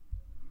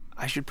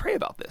 I should pray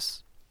about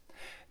this.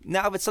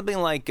 Now, if it's something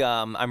like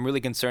I'm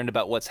really concerned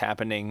about what's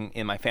happening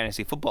in my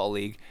fantasy football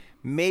league,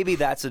 maybe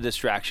that's a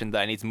distraction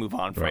that I need to move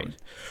on from. Right.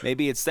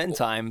 Maybe it's then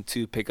time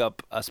to pick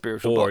up a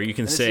spiritual book. Or you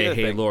can say,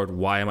 hey, Lord,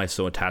 why am I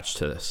so attached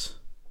to this?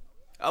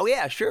 Oh,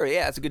 yeah, sure.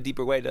 Yeah, it's a good,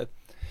 deeper way to.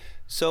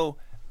 So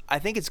I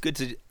think it's good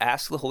to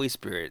ask the Holy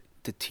Spirit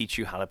to teach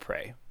you how to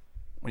pray.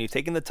 When you've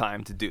taken the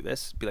time to do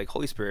this, be like,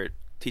 Holy Spirit,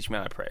 teach me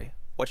how to pray.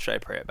 What should I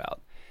pray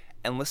about?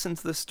 And listen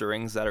to the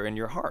stirrings that are in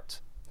your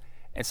heart.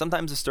 And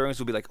sometimes the stirrings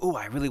will be like, oh,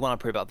 I really want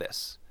to pray about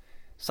this.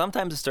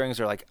 Sometimes the stirrings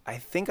are like, I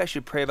think I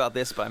should pray about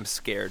this, but I'm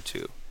scared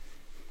to.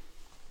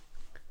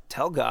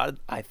 Tell God,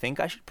 I think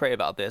I should pray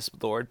about this,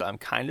 Lord, but I'm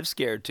kind of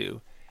scared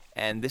to.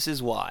 And this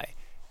is why.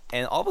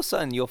 And all of a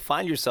sudden, you'll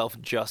find yourself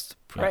just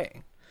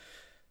praying.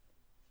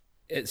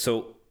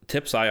 So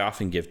tips I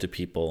often give to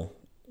people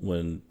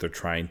when they're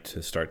trying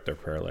to start their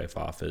prayer life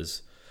off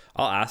is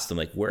I'll ask them,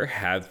 like,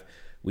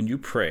 when you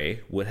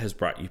pray, what has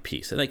brought you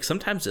peace? And like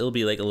sometimes it'll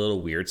be like a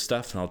little weird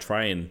stuff, and I'll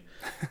try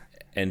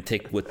and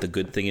take what the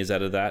good thing is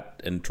out of that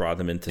and draw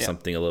them into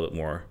something a little bit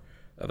more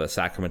of a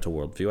sacramental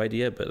worldview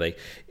idea. But like,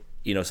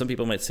 some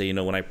people might say,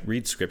 when I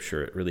read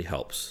scripture, it really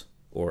helps.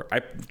 Or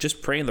I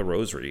just praying the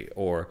rosary,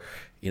 or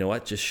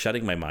just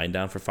shutting my mind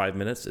down for 5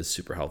 minutes is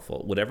super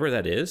helpful. Whatever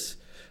that is,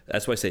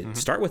 that's why I say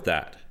start with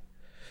that,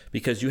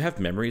 because you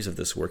have memories of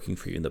this working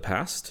for you in the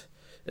past,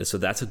 and so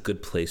that's a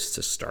good place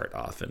to start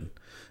often.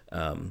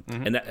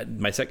 And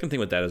my second thing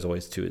with that is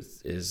always too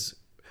is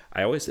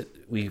I always this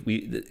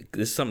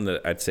is something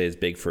that I'd say is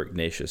big for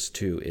Ignatius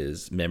too,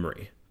 is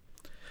memory.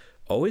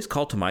 Always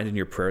call to mind in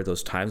your prayer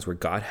those times where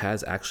God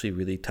has actually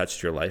really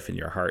touched your life and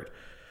your heart,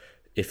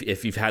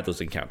 if you've had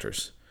those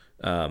encounters.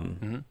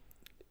 That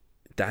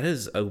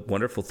is a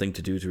wonderful thing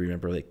to do, to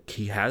remember, like,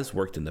 he has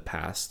worked in the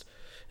past.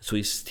 So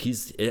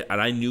he's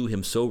and I knew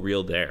him so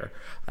real there.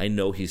 I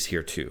know he's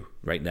here too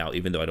right now,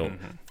 even though I don't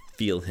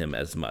feel him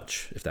as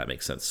much, if that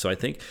makes sense. So I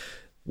think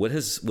what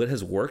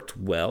has worked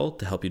well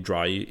to help you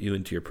draw you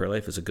into your prayer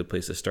life is a good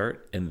place to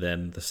start. And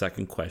then the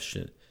second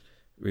question,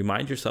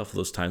 remind yourself of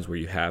those times where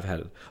you have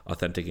had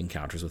authentic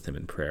encounters with him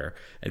in prayer,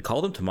 and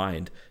call them to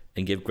mind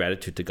and give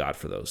gratitude to God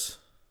for those.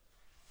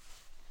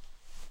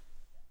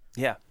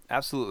 Yeah,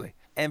 absolutely.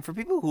 And for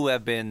people who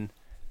have been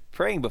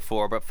praying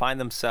before but find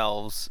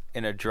themselves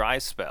in a dry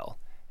spell,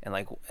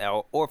 and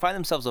or find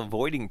themselves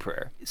avoiding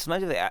prayer,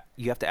 sometimes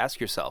you have to ask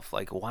yourself,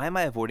 like, why am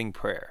I avoiding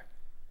prayer?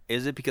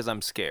 Is it because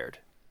I'm scared?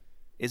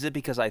 Is it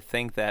because I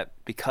think that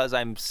because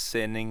I'm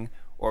sinning,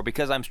 or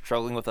because I'm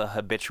struggling with a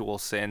habitual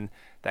sin,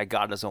 that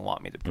God doesn't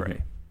want me to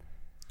pray?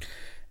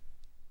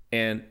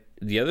 And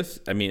the other,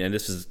 and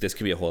this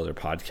could be a whole other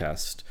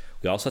podcast.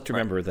 We also have to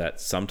remember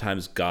that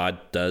sometimes God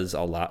does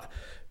a lot.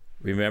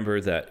 Remember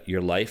that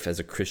your life as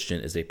a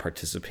Christian is a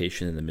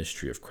participation in the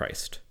mystery of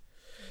Christ.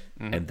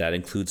 And that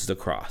includes the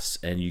cross.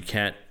 And you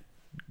can't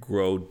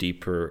grow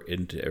deeper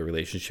into a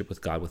relationship with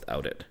God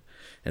without it.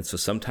 And so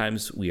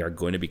sometimes we are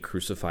going to be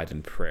crucified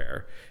in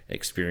prayer,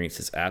 experience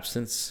his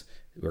absence.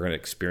 We're going to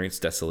experience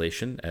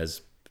desolation,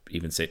 as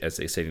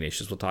St.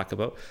 Ignatius will talk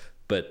about.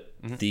 But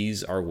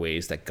these are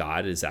ways that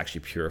God is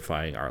actually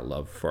purifying our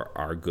love for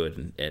our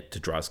good and to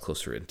draw us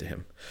closer into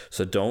him.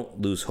 So don't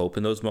lose hope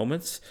in those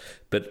moments,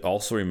 but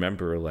also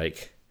remember,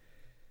 like,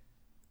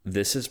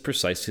 this is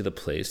precisely the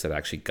place that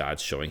actually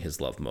God's showing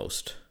his love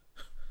most.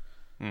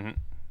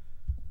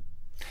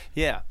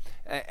 Yeah.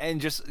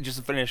 And just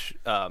to finish,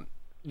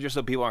 just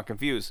so people aren't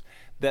confused,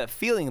 that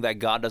feeling that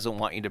God doesn't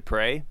want you to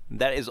pray,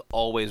 that is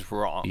always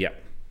wrong. Yeah.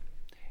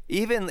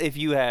 Even if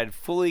you had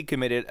fully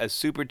committed a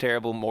super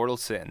terrible mortal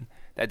sin,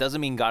 that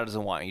doesn't mean God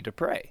doesn't want you to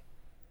pray,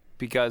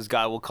 because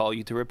God will call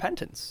you to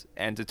repentance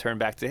and to turn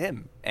back to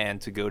him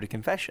and to go to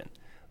confession.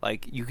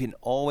 Like, you can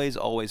always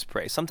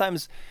pray.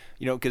 Sometimes,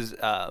 because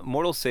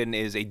mortal sin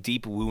is a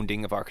deep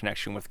wounding of our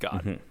connection with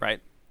God,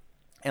 right?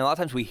 And a lot of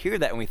times we hear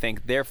that and we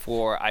think,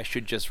 therefore, I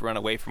should just run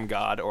away from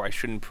God, or I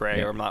shouldn't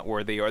pray, or I'm not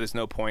worthy, or there's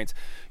no point.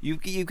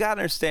 You've got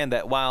to understand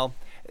that while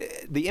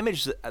the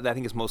image that I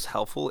think is most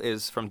helpful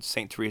is from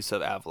St. Teresa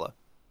of Avila.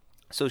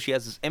 So she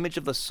has this image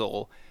of the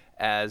soul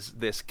as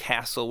this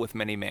castle with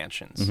many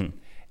mansions.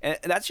 And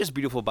that's just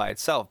beautiful by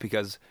itself,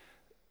 because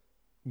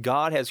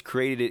God has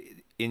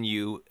created in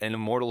you an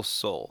immortal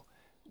soul,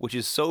 which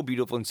is so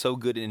beautiful and so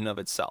good in and of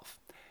itself.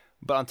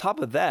 But on top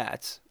of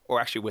that,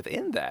 or actually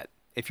within that,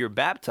 if you're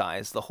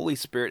baptized, the Holy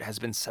Spirit has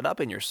been set up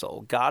in your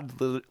soul.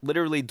 God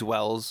literally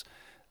dwells,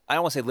 I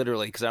don't want to say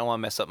literally because I don't want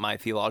to mess up my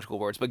theological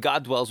words, but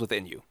God dwells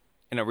within you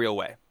in a real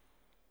way.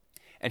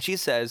 And she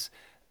says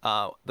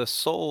the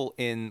soul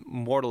in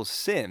mortal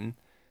sin,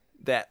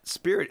 that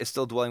spirit is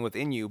still dwelling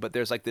within you, but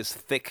there's like this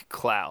thick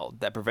cloud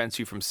that prevents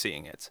you from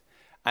seeing it.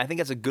 I think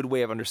that's a good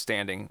way of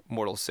understanding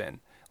mortal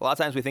sin. A lot of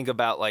times we think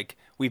about, like,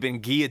 we've been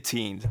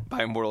guillotined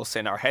by mortal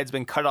sin. Our head's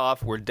been cut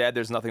off. We're dead.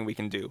 There's nothing we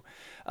can do.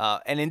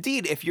 And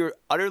indeed, if you're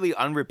utterly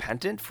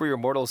unrepentant for your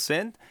mortal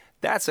sin,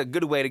 that's a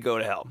good way to go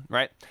to hell,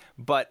 right?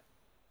 But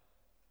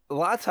a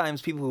lot of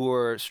times people who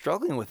are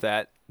struggling with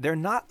that, they're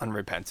not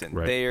unrepentant.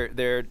 Right.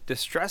 They're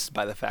distressed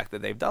by the fact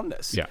that they've done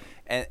this. Yeah.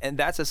 And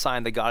that's a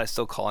sign that God is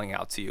still calling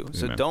out to you.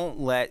 So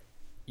don't let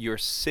your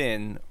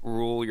sin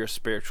rule your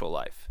spiritual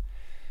life.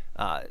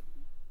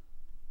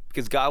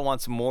 Because God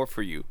wants more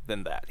for you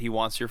than that. He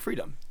wants your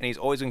freedom, and He's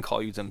always going to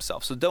call you to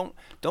Himself. So don't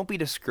be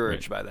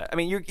discouraged by that. I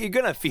mean, you're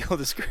going to feel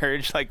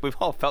discouraged, like we've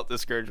all felt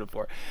discouraged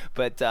before,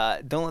 but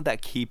don't let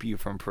that keep you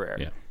from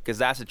prayer, because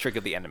that's a trick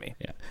of the enemy.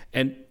 Yeah,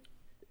 and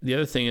the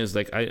other thing is,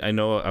 like, I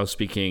know I was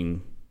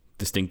speaking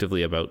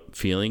distinctively about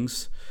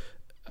feelings.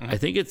 I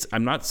think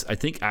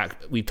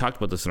we talked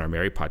about this in our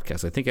Mary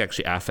podcast. I think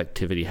actually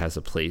affectivity has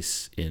a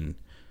place in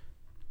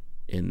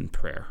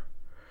prayer.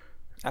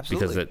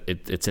 Absolutely.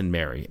 Because it's in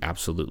Mary,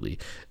 absolutely.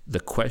 The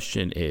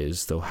question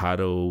is, though, how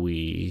do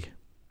we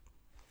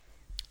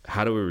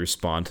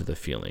respond to the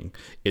feeling?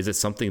 Is it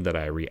something that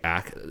I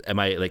react? Am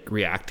I like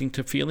reacting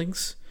to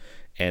feelings,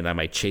 and am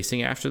I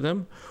chasing after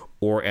them,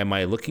 or am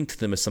I looking to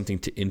them as something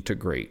to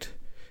integrate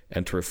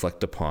and to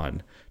reflect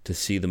upon, to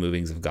see the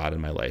movings of God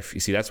in my life?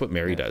 You see, that's what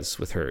Mary does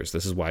with hers.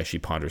 This is why she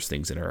ponders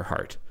things in her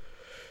heart.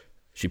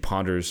 She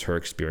ponders her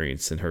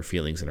experience and her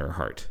feelings in her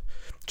heart.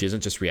 She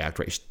doesn't just react,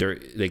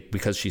 right?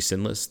 Because she's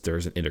sinless,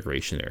 there's an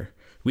integration there.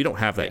 We don't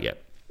have that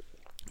yet,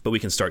 but we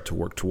can start to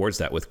work towards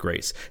that with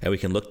grace. And we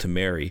can look to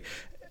Mary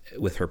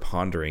with her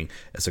pondering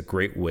as a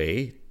great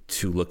way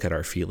to look at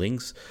our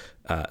feelings,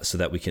 so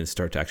that we can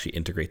start to actually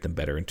integrate them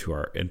better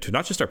into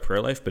not just our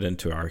prayer life, but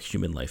into our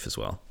human life as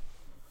well.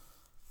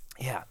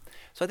 Yeah.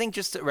 So I think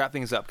just to wrap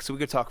things up, because we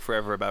could talk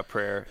forever about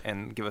prayer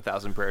and give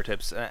 1,000 prayer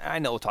tips. And I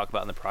know we'll talk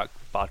about in the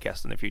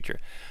podcast in the future.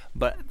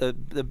 But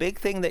the big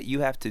thing that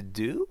you have to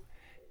do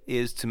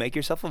is to make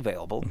yourself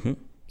available. Mm-hmm.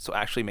 So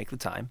actually make the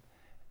time,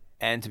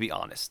 and to be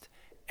honest.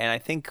 And I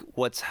think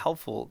what's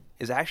helpful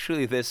is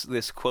actually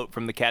this quote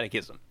from the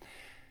Catechism.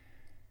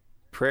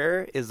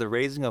 Prayer is the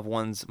raising of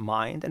one's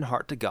mind and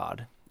heart to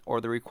God, or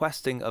the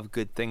requesting of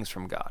good things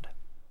from God.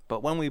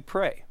 But when we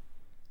pray,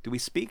 do we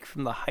speak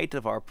from the height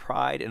of our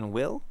pride and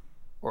will,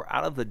 or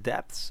out of the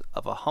depths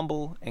of a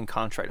humble and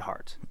contrite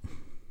heart?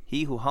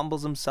 He who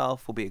humbles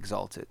himself will be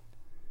exalted.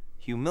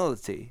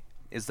 Humility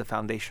is the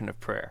foundation of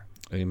prayer.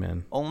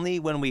 Amen. Only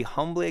when we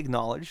humbly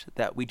acknowledge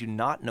that we do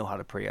not know how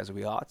to pray as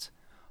we ought,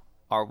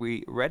 are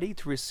we ready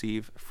to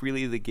receive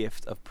freely the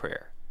gift of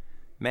prayer.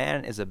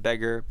 Man is a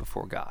beggar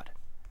before God.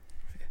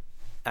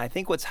 And I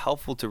think what's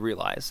helpful to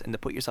realize and to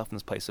put yourself in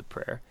this place of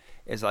prayer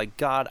is like,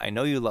 God, I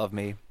know you love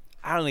me.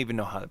 I don't even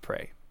know how to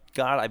pray.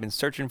 God, I've been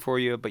searching for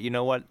you, but you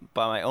know what?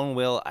 By my own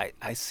will,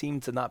 I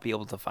seem to not be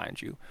able to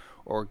find you.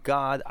 Or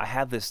God, I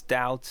have this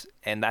doubt,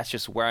 and that's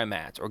just where I'm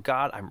at. Or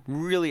God, I'm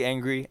really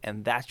angry,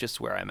 and that's just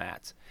where I'm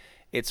at.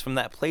 It's from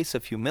that place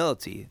of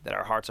humility that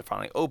our hearts are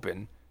finally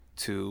open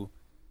to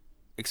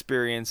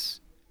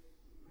experience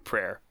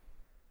prayer.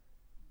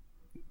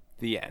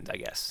 The end, I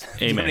guess. Amen.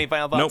 Do you have any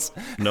final thoughts?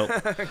 Nope.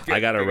 I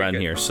got to run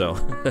here, so.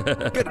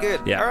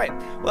 Good. Yeah. All right.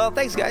 Well,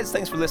 thanks, guys.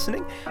 Thanks for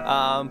listening.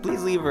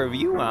 Please leave a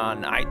review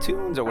on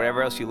iTunes or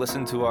wherever else you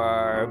listen to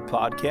our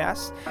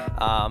podcast.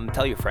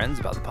 Tell your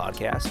friends about the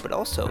podcast, but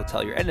also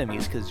tell your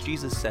enemies, because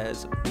Jesus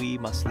says we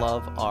must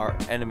love our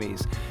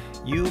enemies.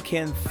 You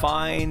can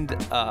find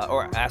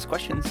or ask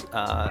questions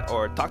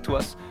or talk to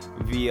us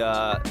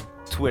via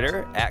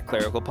Twitter at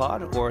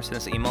ClericalPod, or send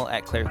us an email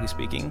at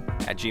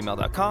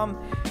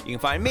clericallyspeaking@gmail.com. You can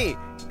find me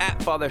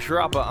at Father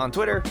Sharapa on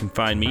Twitter. You can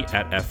find me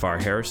at FR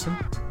Harrison.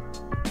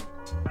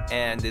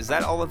 And is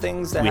that all the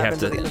things that happen at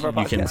the end of our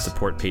podcast? You can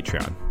support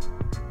Patreon.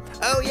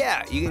 Oh,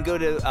 yeah. You can go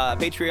to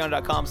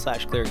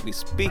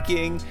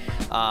patreon.com/clericallyspeaking.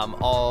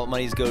 All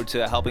monies go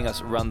to helping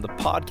us run the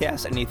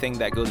podcast. Anything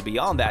that goes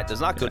beyond that does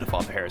not go to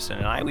Father Harrison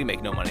and I. We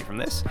make no money from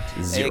this.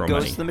 Zero It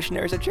goes money. to the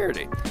Missionaries of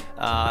Charity.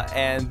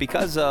 And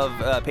because of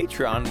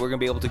Patreon, we're going to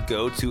be able to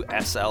go to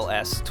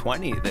SLS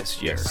 20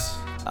 this year. Yes.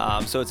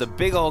 So it's a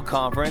big old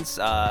conference.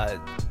 Oh,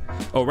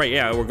 right.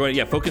 Yeah, we're going.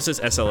 Yeah, Focus's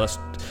SLS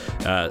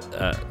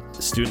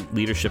Student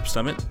Leadership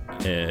Summit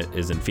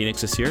is in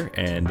Phoenix this year,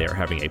 and they're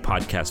having a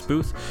podcast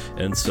booth.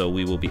 And so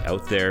we will be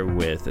out there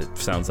with, it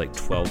sounds like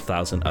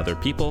 12,000 other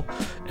people.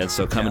 And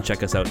so come and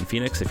check us out in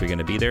Phoenix if you're going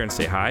to be there, and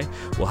say hi.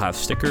 We'll have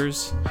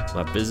stickers,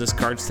 we'll have business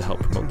cards to help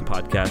promote the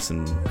podcast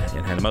and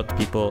hand them out to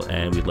people.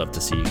 And we'd love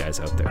to see you guys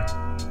out there.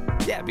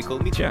 Yeah, it'd be cool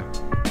to meet you.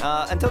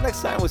 Until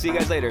next time, we'll see you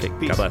guys later. Okay,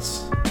 Peace. God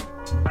bless.